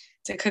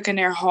 to cook in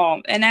their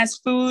home. And that's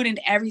food and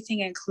everything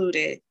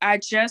included. I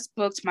just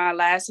booked my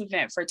last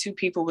event for 2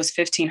 people was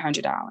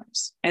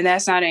 $1,500. And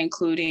that's not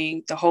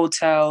including the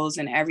hotels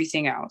and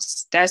everything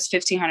else. That's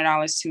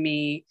 $1,500 to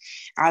me.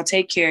 I'll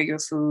take care of your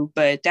food,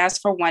 but that's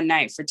for one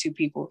night for 2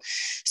 people.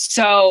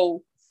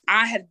 So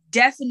I have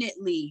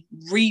definitely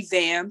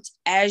revamped.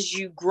 As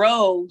you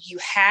grow, you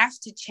have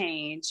to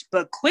change,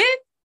 but quit?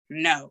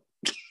 No,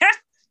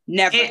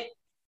 never.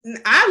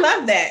 I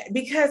love that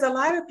because a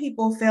lot of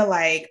people feel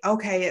like,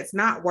 okay, it's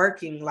not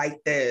working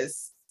like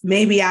this.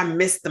 Maybe I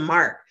missed the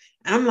mark.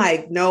 I'm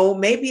like, no,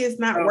 maybe it's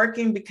not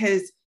working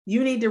because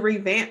you need to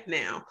revamp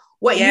now.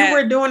 What you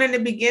were doing in the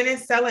beginning,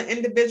 selling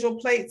individual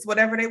plates,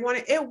 whatever they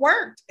wanted, it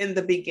worked in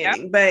the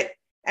beginning, but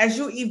as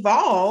you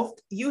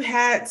evolved, you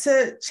had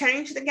to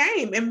change the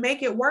game and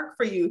make it work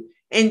for you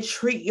and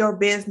treat your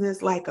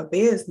business like a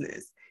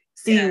business.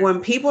 See,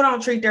 when people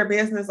don't treat their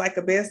business like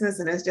a business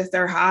and it's just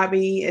their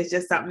hobby, it's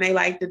just something they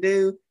like to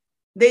do,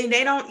 then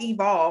they don't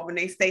evolve and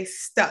they stay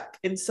stuck.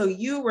 And so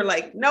you were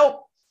like,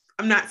 nope,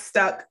 I'm not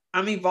stuck.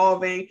 I'm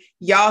evolving.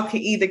 Y'all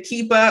can either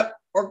keep up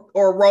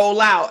or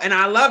roll out. And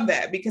I love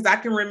that because I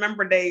can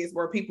remember days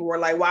where people were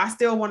like, well, I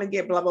still want to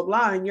get blah, blah,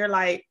 blah. And you're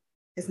like,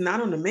 it's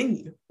not on the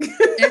menu.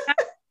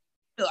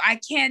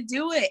 I can't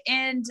do it.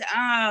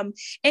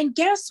 And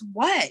guess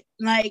what?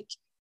 Like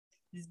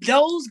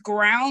those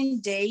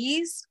ground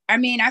days, I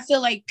mean, I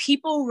feel like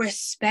people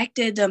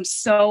respected them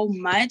so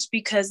much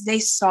because they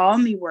saw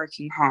me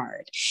working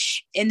hard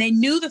and they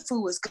knew the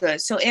food was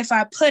good. So if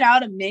I put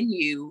out a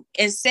menu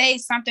and say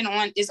something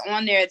is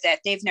on there that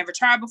they've never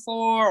tried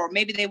before, or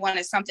maybe they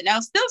wanted something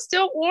else, they'll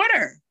still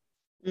order.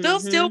 They'll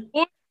still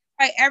order.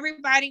 Like,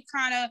 everybody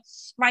kind of,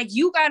 like,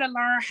 you got to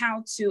learn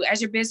how to,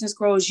 as your business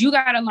grows, you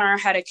got to learn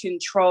how to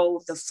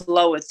control the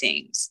flow of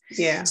things.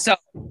 Yeah. So,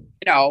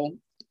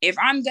 if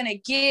I'm going to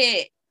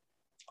get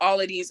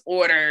all of these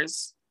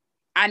orders,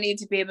 I need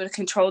to be able to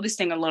control this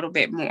thing a little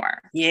bit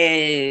more.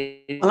 Yes.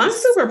 Well, I'm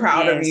super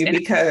proud of you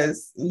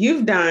because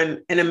you've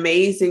done an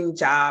amazing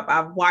job.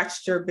 I've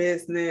watched your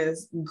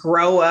business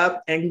grow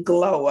up and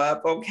glow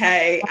up.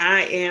 Okay.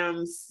 I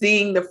am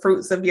seeing the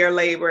fruits of your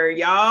labor.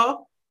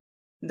 Y'all,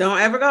 don't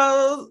ever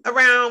go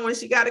around when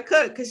she got to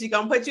cook because she's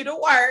going to put you to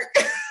work.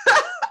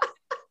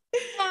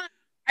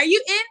 Are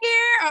you in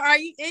here or are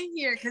you in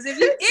here? Because if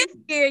you're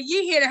in here,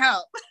 you're here to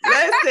help.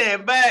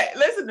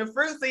 listen, the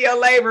fruits of your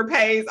labor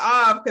pays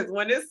off, because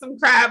when there's some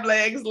crab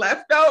legs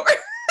left over.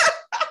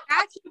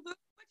 Got you, what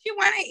you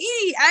want to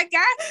eat? I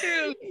got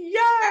you.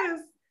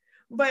 Yes.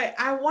 But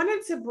I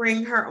wanted to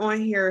bring her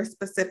on here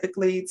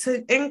specifically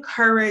to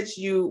encourage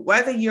you,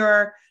 whether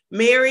you're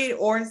married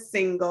or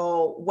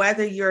single,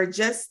 whether you're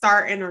just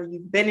starting or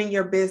you've been in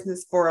your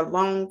business for a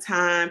long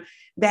time,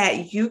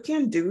 that you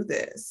can do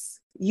this.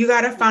 You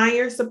got to find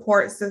your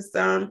support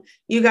system.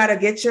 You got to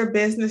get your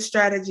business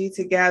strategy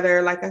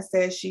together. Like I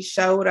said, she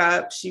showed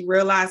up. She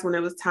realized when it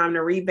was time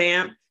to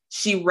revamp.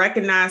 She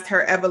recognized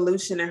her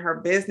evolution in her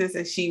business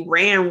and she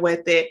ran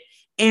with it.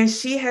 And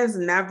she has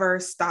never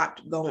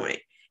stopped going.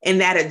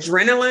 And that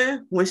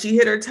adrenaline, when she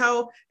hit her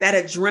toe, that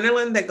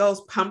adrenaline that goes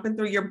pumping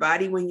through your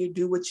body when you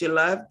do what you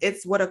love,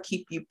 it's what'll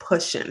keep you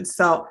pushing.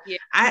 So yeah.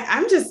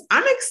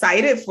 I'm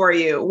excited for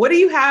you. What do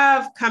you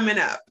have coming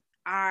up?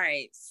 All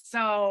right.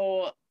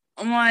 So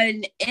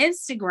on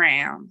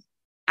Instagram,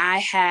 I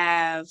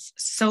have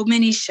so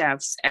many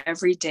chefs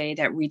every day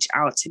that reach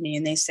out to me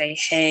and they say,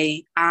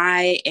 hey,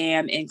 I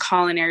am in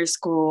culinary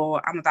school.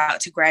 I'm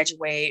about to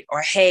graduate.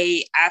 Or,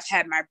 hey, I've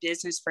had my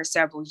business for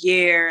several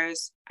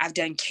years. I've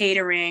done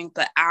catering,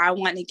 but I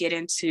want to get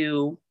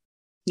into,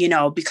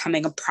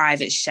 becoming a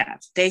private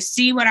chef. They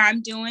see what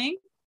I'm doing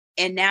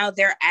and now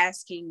they're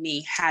asking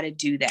me how to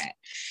do that.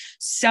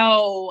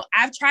 So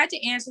I've tried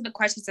to answer the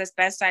questions as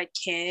best I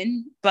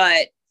can,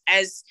 but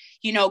as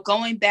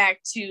going back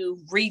to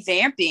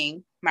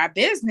revamping my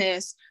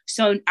business.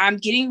 So I'm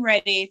getting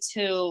ready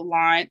to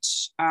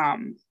launch,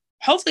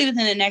 hopefully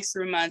within the next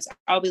 3 months,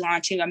 I'll be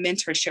launching a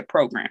mentorship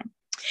program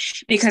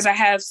because I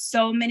have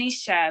so many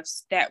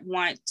chefs that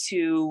want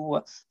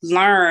to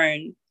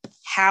learn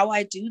how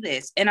I do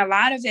this. And a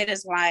lot of it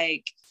is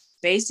like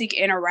basic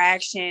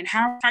interaction.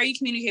 How are you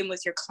communicating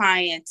with your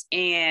clients,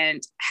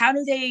 and how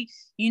do they,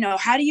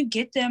 how do you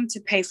get them to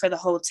pay for the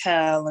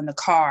hotel and the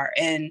car?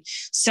 And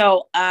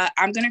so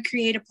I'm going to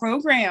create a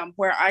program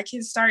where I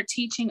can start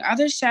teaching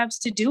other chefs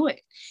to do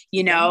it.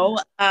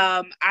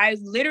 I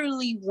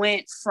literally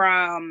went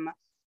from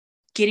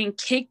getting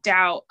kicked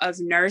out of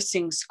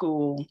nursing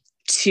school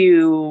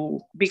to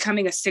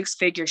becoming a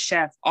 6-figure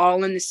chef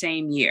all in the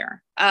same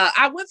year.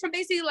 I went from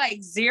basically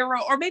like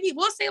 0, or maybe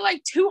we'll say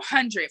like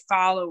 200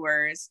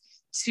 followers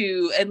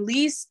to at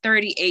least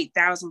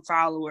 38,000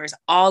 followers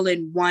all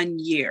in 1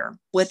 year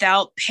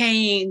without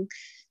paying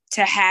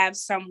to have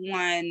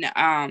someone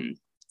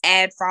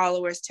add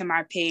followers to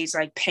my page,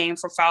 like paying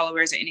for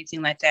followers or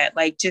anything like that,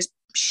 like just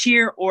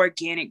sheer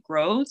organic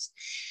growth.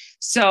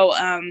 So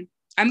I'm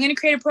going to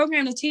create a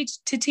program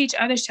to teach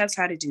other chefs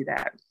how to do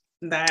that.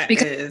 That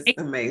is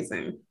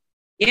amazing.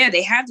 Yeah,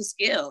 they have the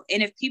skill.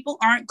 And if people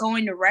aren't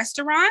going to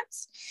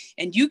restaurants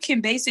and you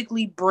can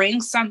basically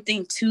bring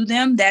something to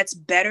them that's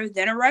better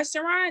than a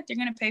restaurant, they're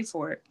going to pay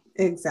for it.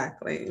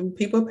 Exactly. And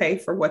people pay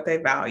for what they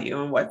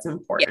value and what's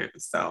important. Yeah.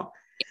 So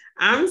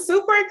I'm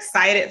super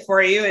excited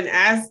for you. And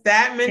as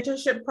that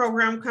mentorship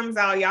program comes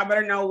out, y'all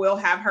better know we'll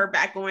have her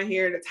back on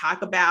here to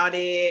talk about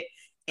it.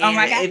 And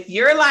if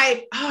you're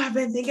like, I've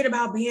been thinking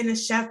about being a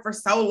chef for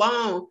so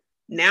long,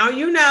 now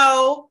you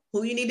know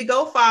who you need to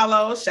go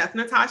follow, Chef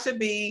Natasha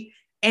B,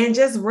 and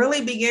just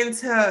really begin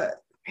to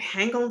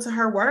hang on to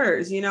her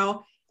words,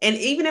 And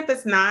even if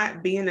it's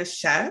not being a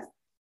chef,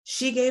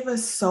 she gave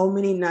us so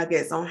many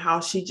nuggets on how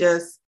she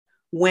just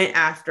went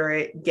after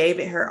it, gave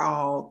it her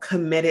all,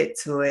 committed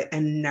to it,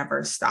 and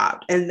never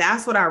stopped. And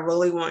that's what I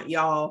really want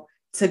y'all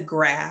to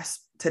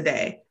grasp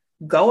today.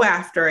 Go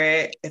after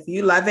it. If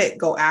you love it,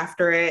 go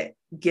after it,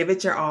 give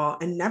it your all,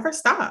 and never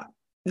stop.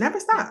 Never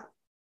stop.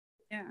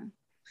 Yeah.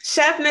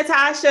 Chef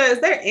Natasha,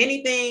 is there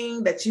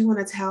anything that you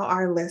want to tell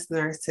our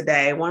listeners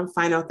today? One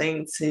final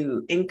thing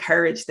to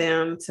encourage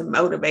them, to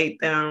motivate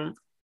them,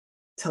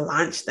 to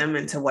launch them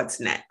into what's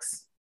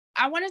next?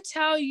 I want to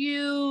tell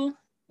you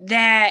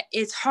that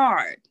it's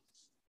hard.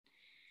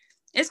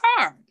 It's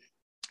hard.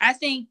 I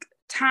think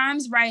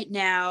times right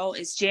now,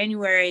 it's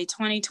January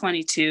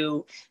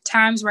 2022.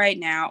 Times right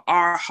now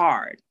are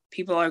hard.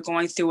 People are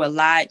going through a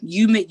lot.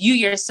 You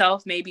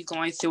yourself may be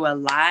going through a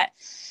lot.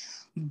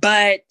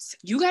 but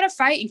you got to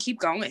fight and keep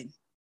going.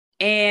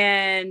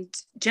 And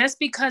just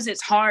because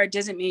it's hard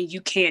doesn't mean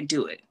you can't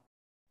do it.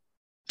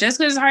 Just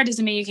because it's hard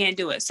doesn't mean you can't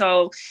do it.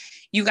 So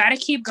you got to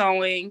keep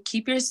going,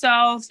 keep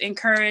yourself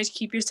encouraged,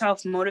 keep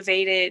yourself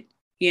motivated.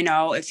 You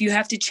know, if you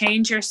have to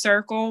change your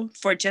circle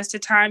for just a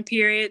time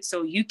period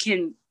so you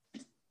can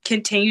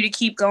continue to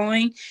keep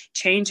going,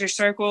 change your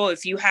circle.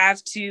 If you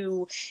have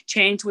to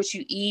change what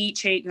you eat,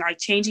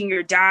 changing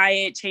your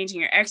diet, changing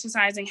your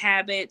exercising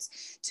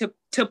habits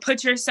to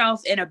put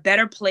yourself in a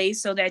better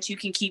place so that you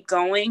can keep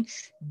going,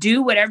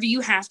 do whatever you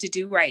have to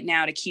do right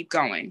now to keep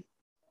going.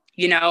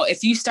 You know,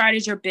 if you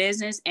started your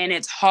business and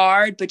it's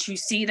hard, but you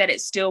see that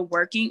it's still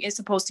working, it's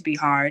supposed to be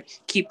hard.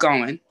 Keep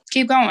going.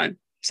 Keep going.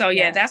 So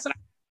yeah, that's what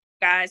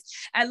guys.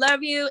 I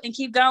love you and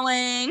keep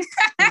going.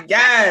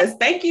 Yes.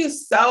 Thank you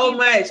so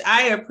much.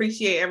 I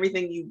appreciate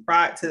everything you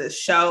brought to the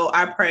show.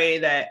 I pray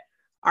that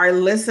our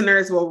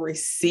listeners will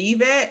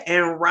receive it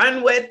and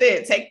run with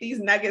it. Take these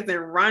nuggets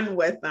and run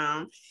with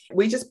them.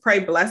 We just pray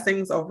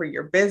blessings over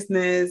your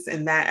business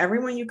and that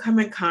everyone you come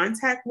in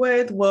contact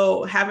with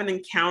will have an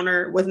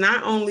encounter with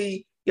not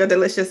only your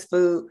delicious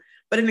food,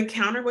 but an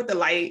encounter with the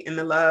light and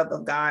the love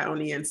of God on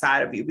the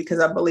inside of you, because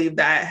I believe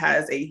that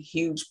has a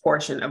huge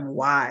portion of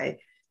why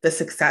the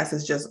success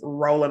is just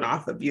rolling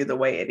off of you the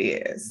way it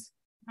is.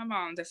 Come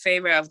on, the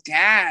favor of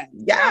God.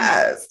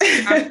 Yes.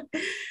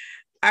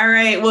 All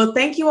right. Well,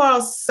 thank you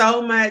all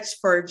so much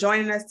for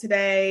joining us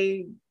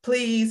today.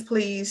 Please,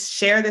 please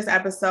share this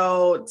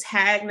episode,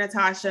 tag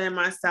Natasha and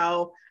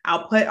myself.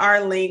 I'll put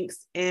our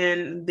links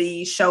in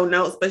the show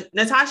notes. But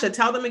Natasha,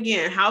 tell them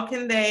again, how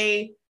can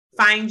they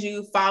find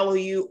you, follow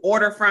you,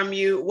 order from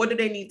you? What do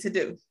they need to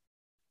do?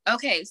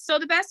 Okay, so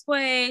the best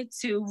way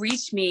to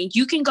reach me,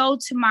 you can go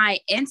to my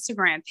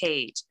Instagram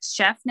page,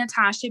 Chef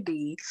Natasha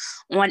B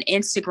on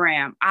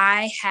Instagram.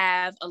 I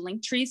have a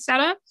link tree set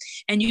up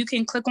and you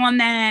can click on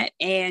that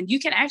and you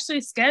can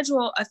actually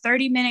schedule a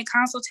 30-minute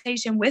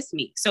consultation with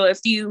me. So if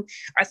you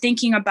are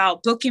thinking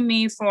about booking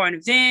me for an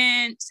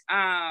event,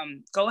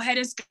 go ahead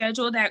and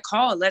schedule that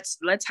call. Let's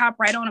hop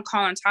right on a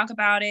call and talk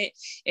about it.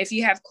 If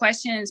you have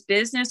questions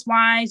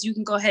business-wise, you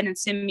can go ahead and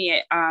send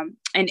me an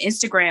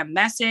Instagram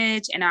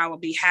message and I will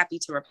be happy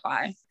to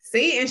reply.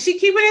 See, and she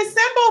keeping it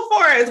simple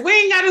for us. We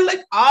ain't got to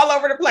look all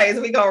over the place.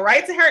 We go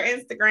right to her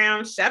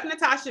Instagram, Chef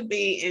Natasha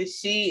B, and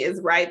she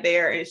is right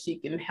there and she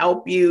can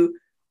help you,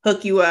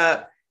 hook you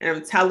up. And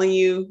I'm telling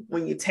you,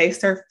 when you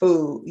taste her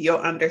food, you'll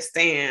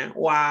understand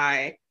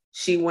why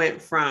she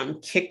went from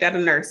kicked out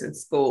of nursing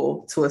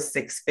school to a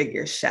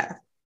 6-figure chef.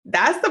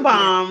 That's the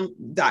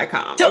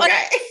bomb.com.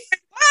 Okay.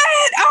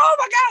 Oh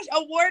my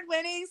gosh,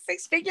 award-winning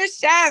 6-figure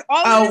chef.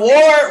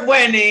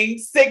 Award-winning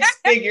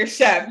 6-figure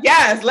chef.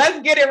 Yes, let's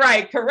get it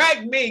right.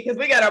 Correct me, because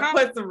we got to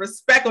put some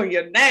respect on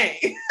your name.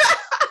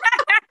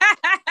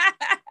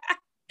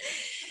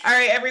 All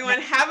right,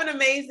 everyone, have an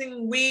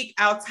amazing week.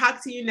 I'll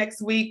talk to you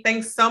next week.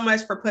 Thanks so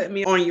much for putting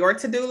me on your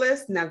to-do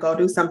list. Now go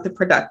do something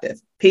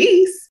productive.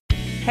 Peace.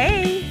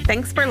 Hey,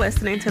 thanks for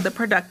listening to the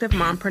Productive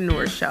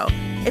Mompreneur Show.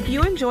 If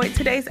you enjoyed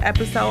today's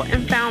episode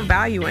and found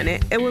value in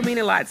it, it would mean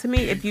a lot to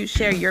me if you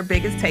share your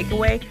biggest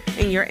takeaway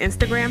in your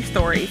Instagram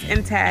stories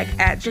and tag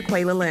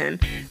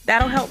 @JaquelaLynn.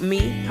 That'll help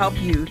me help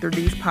you through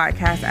these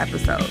podcast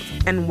episodes.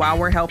 And while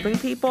we're helping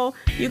people,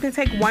 you can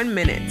take 1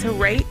 minute to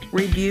rate,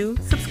 review,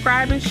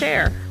 subscribe, and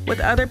share with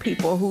other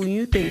people who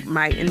you think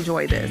might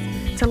enjoy this.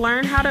 To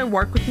learn how to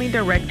work with me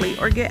directly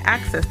or get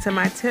access to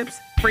my tips,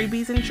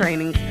 freebies, and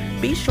trainings,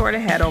 be sure to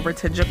head over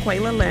to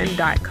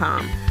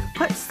JaquelaLynn.com.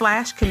 Put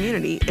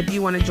 /community if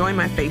you want to join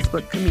my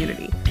Facebook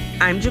community.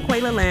 I'm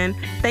Jaquela Lynn.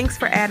 Thanks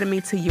for adding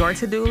me to your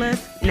to-do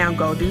list. Now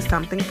go do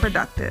something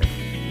productive.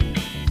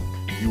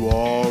 You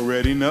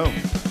already know.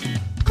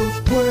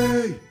 Coach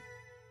Quay.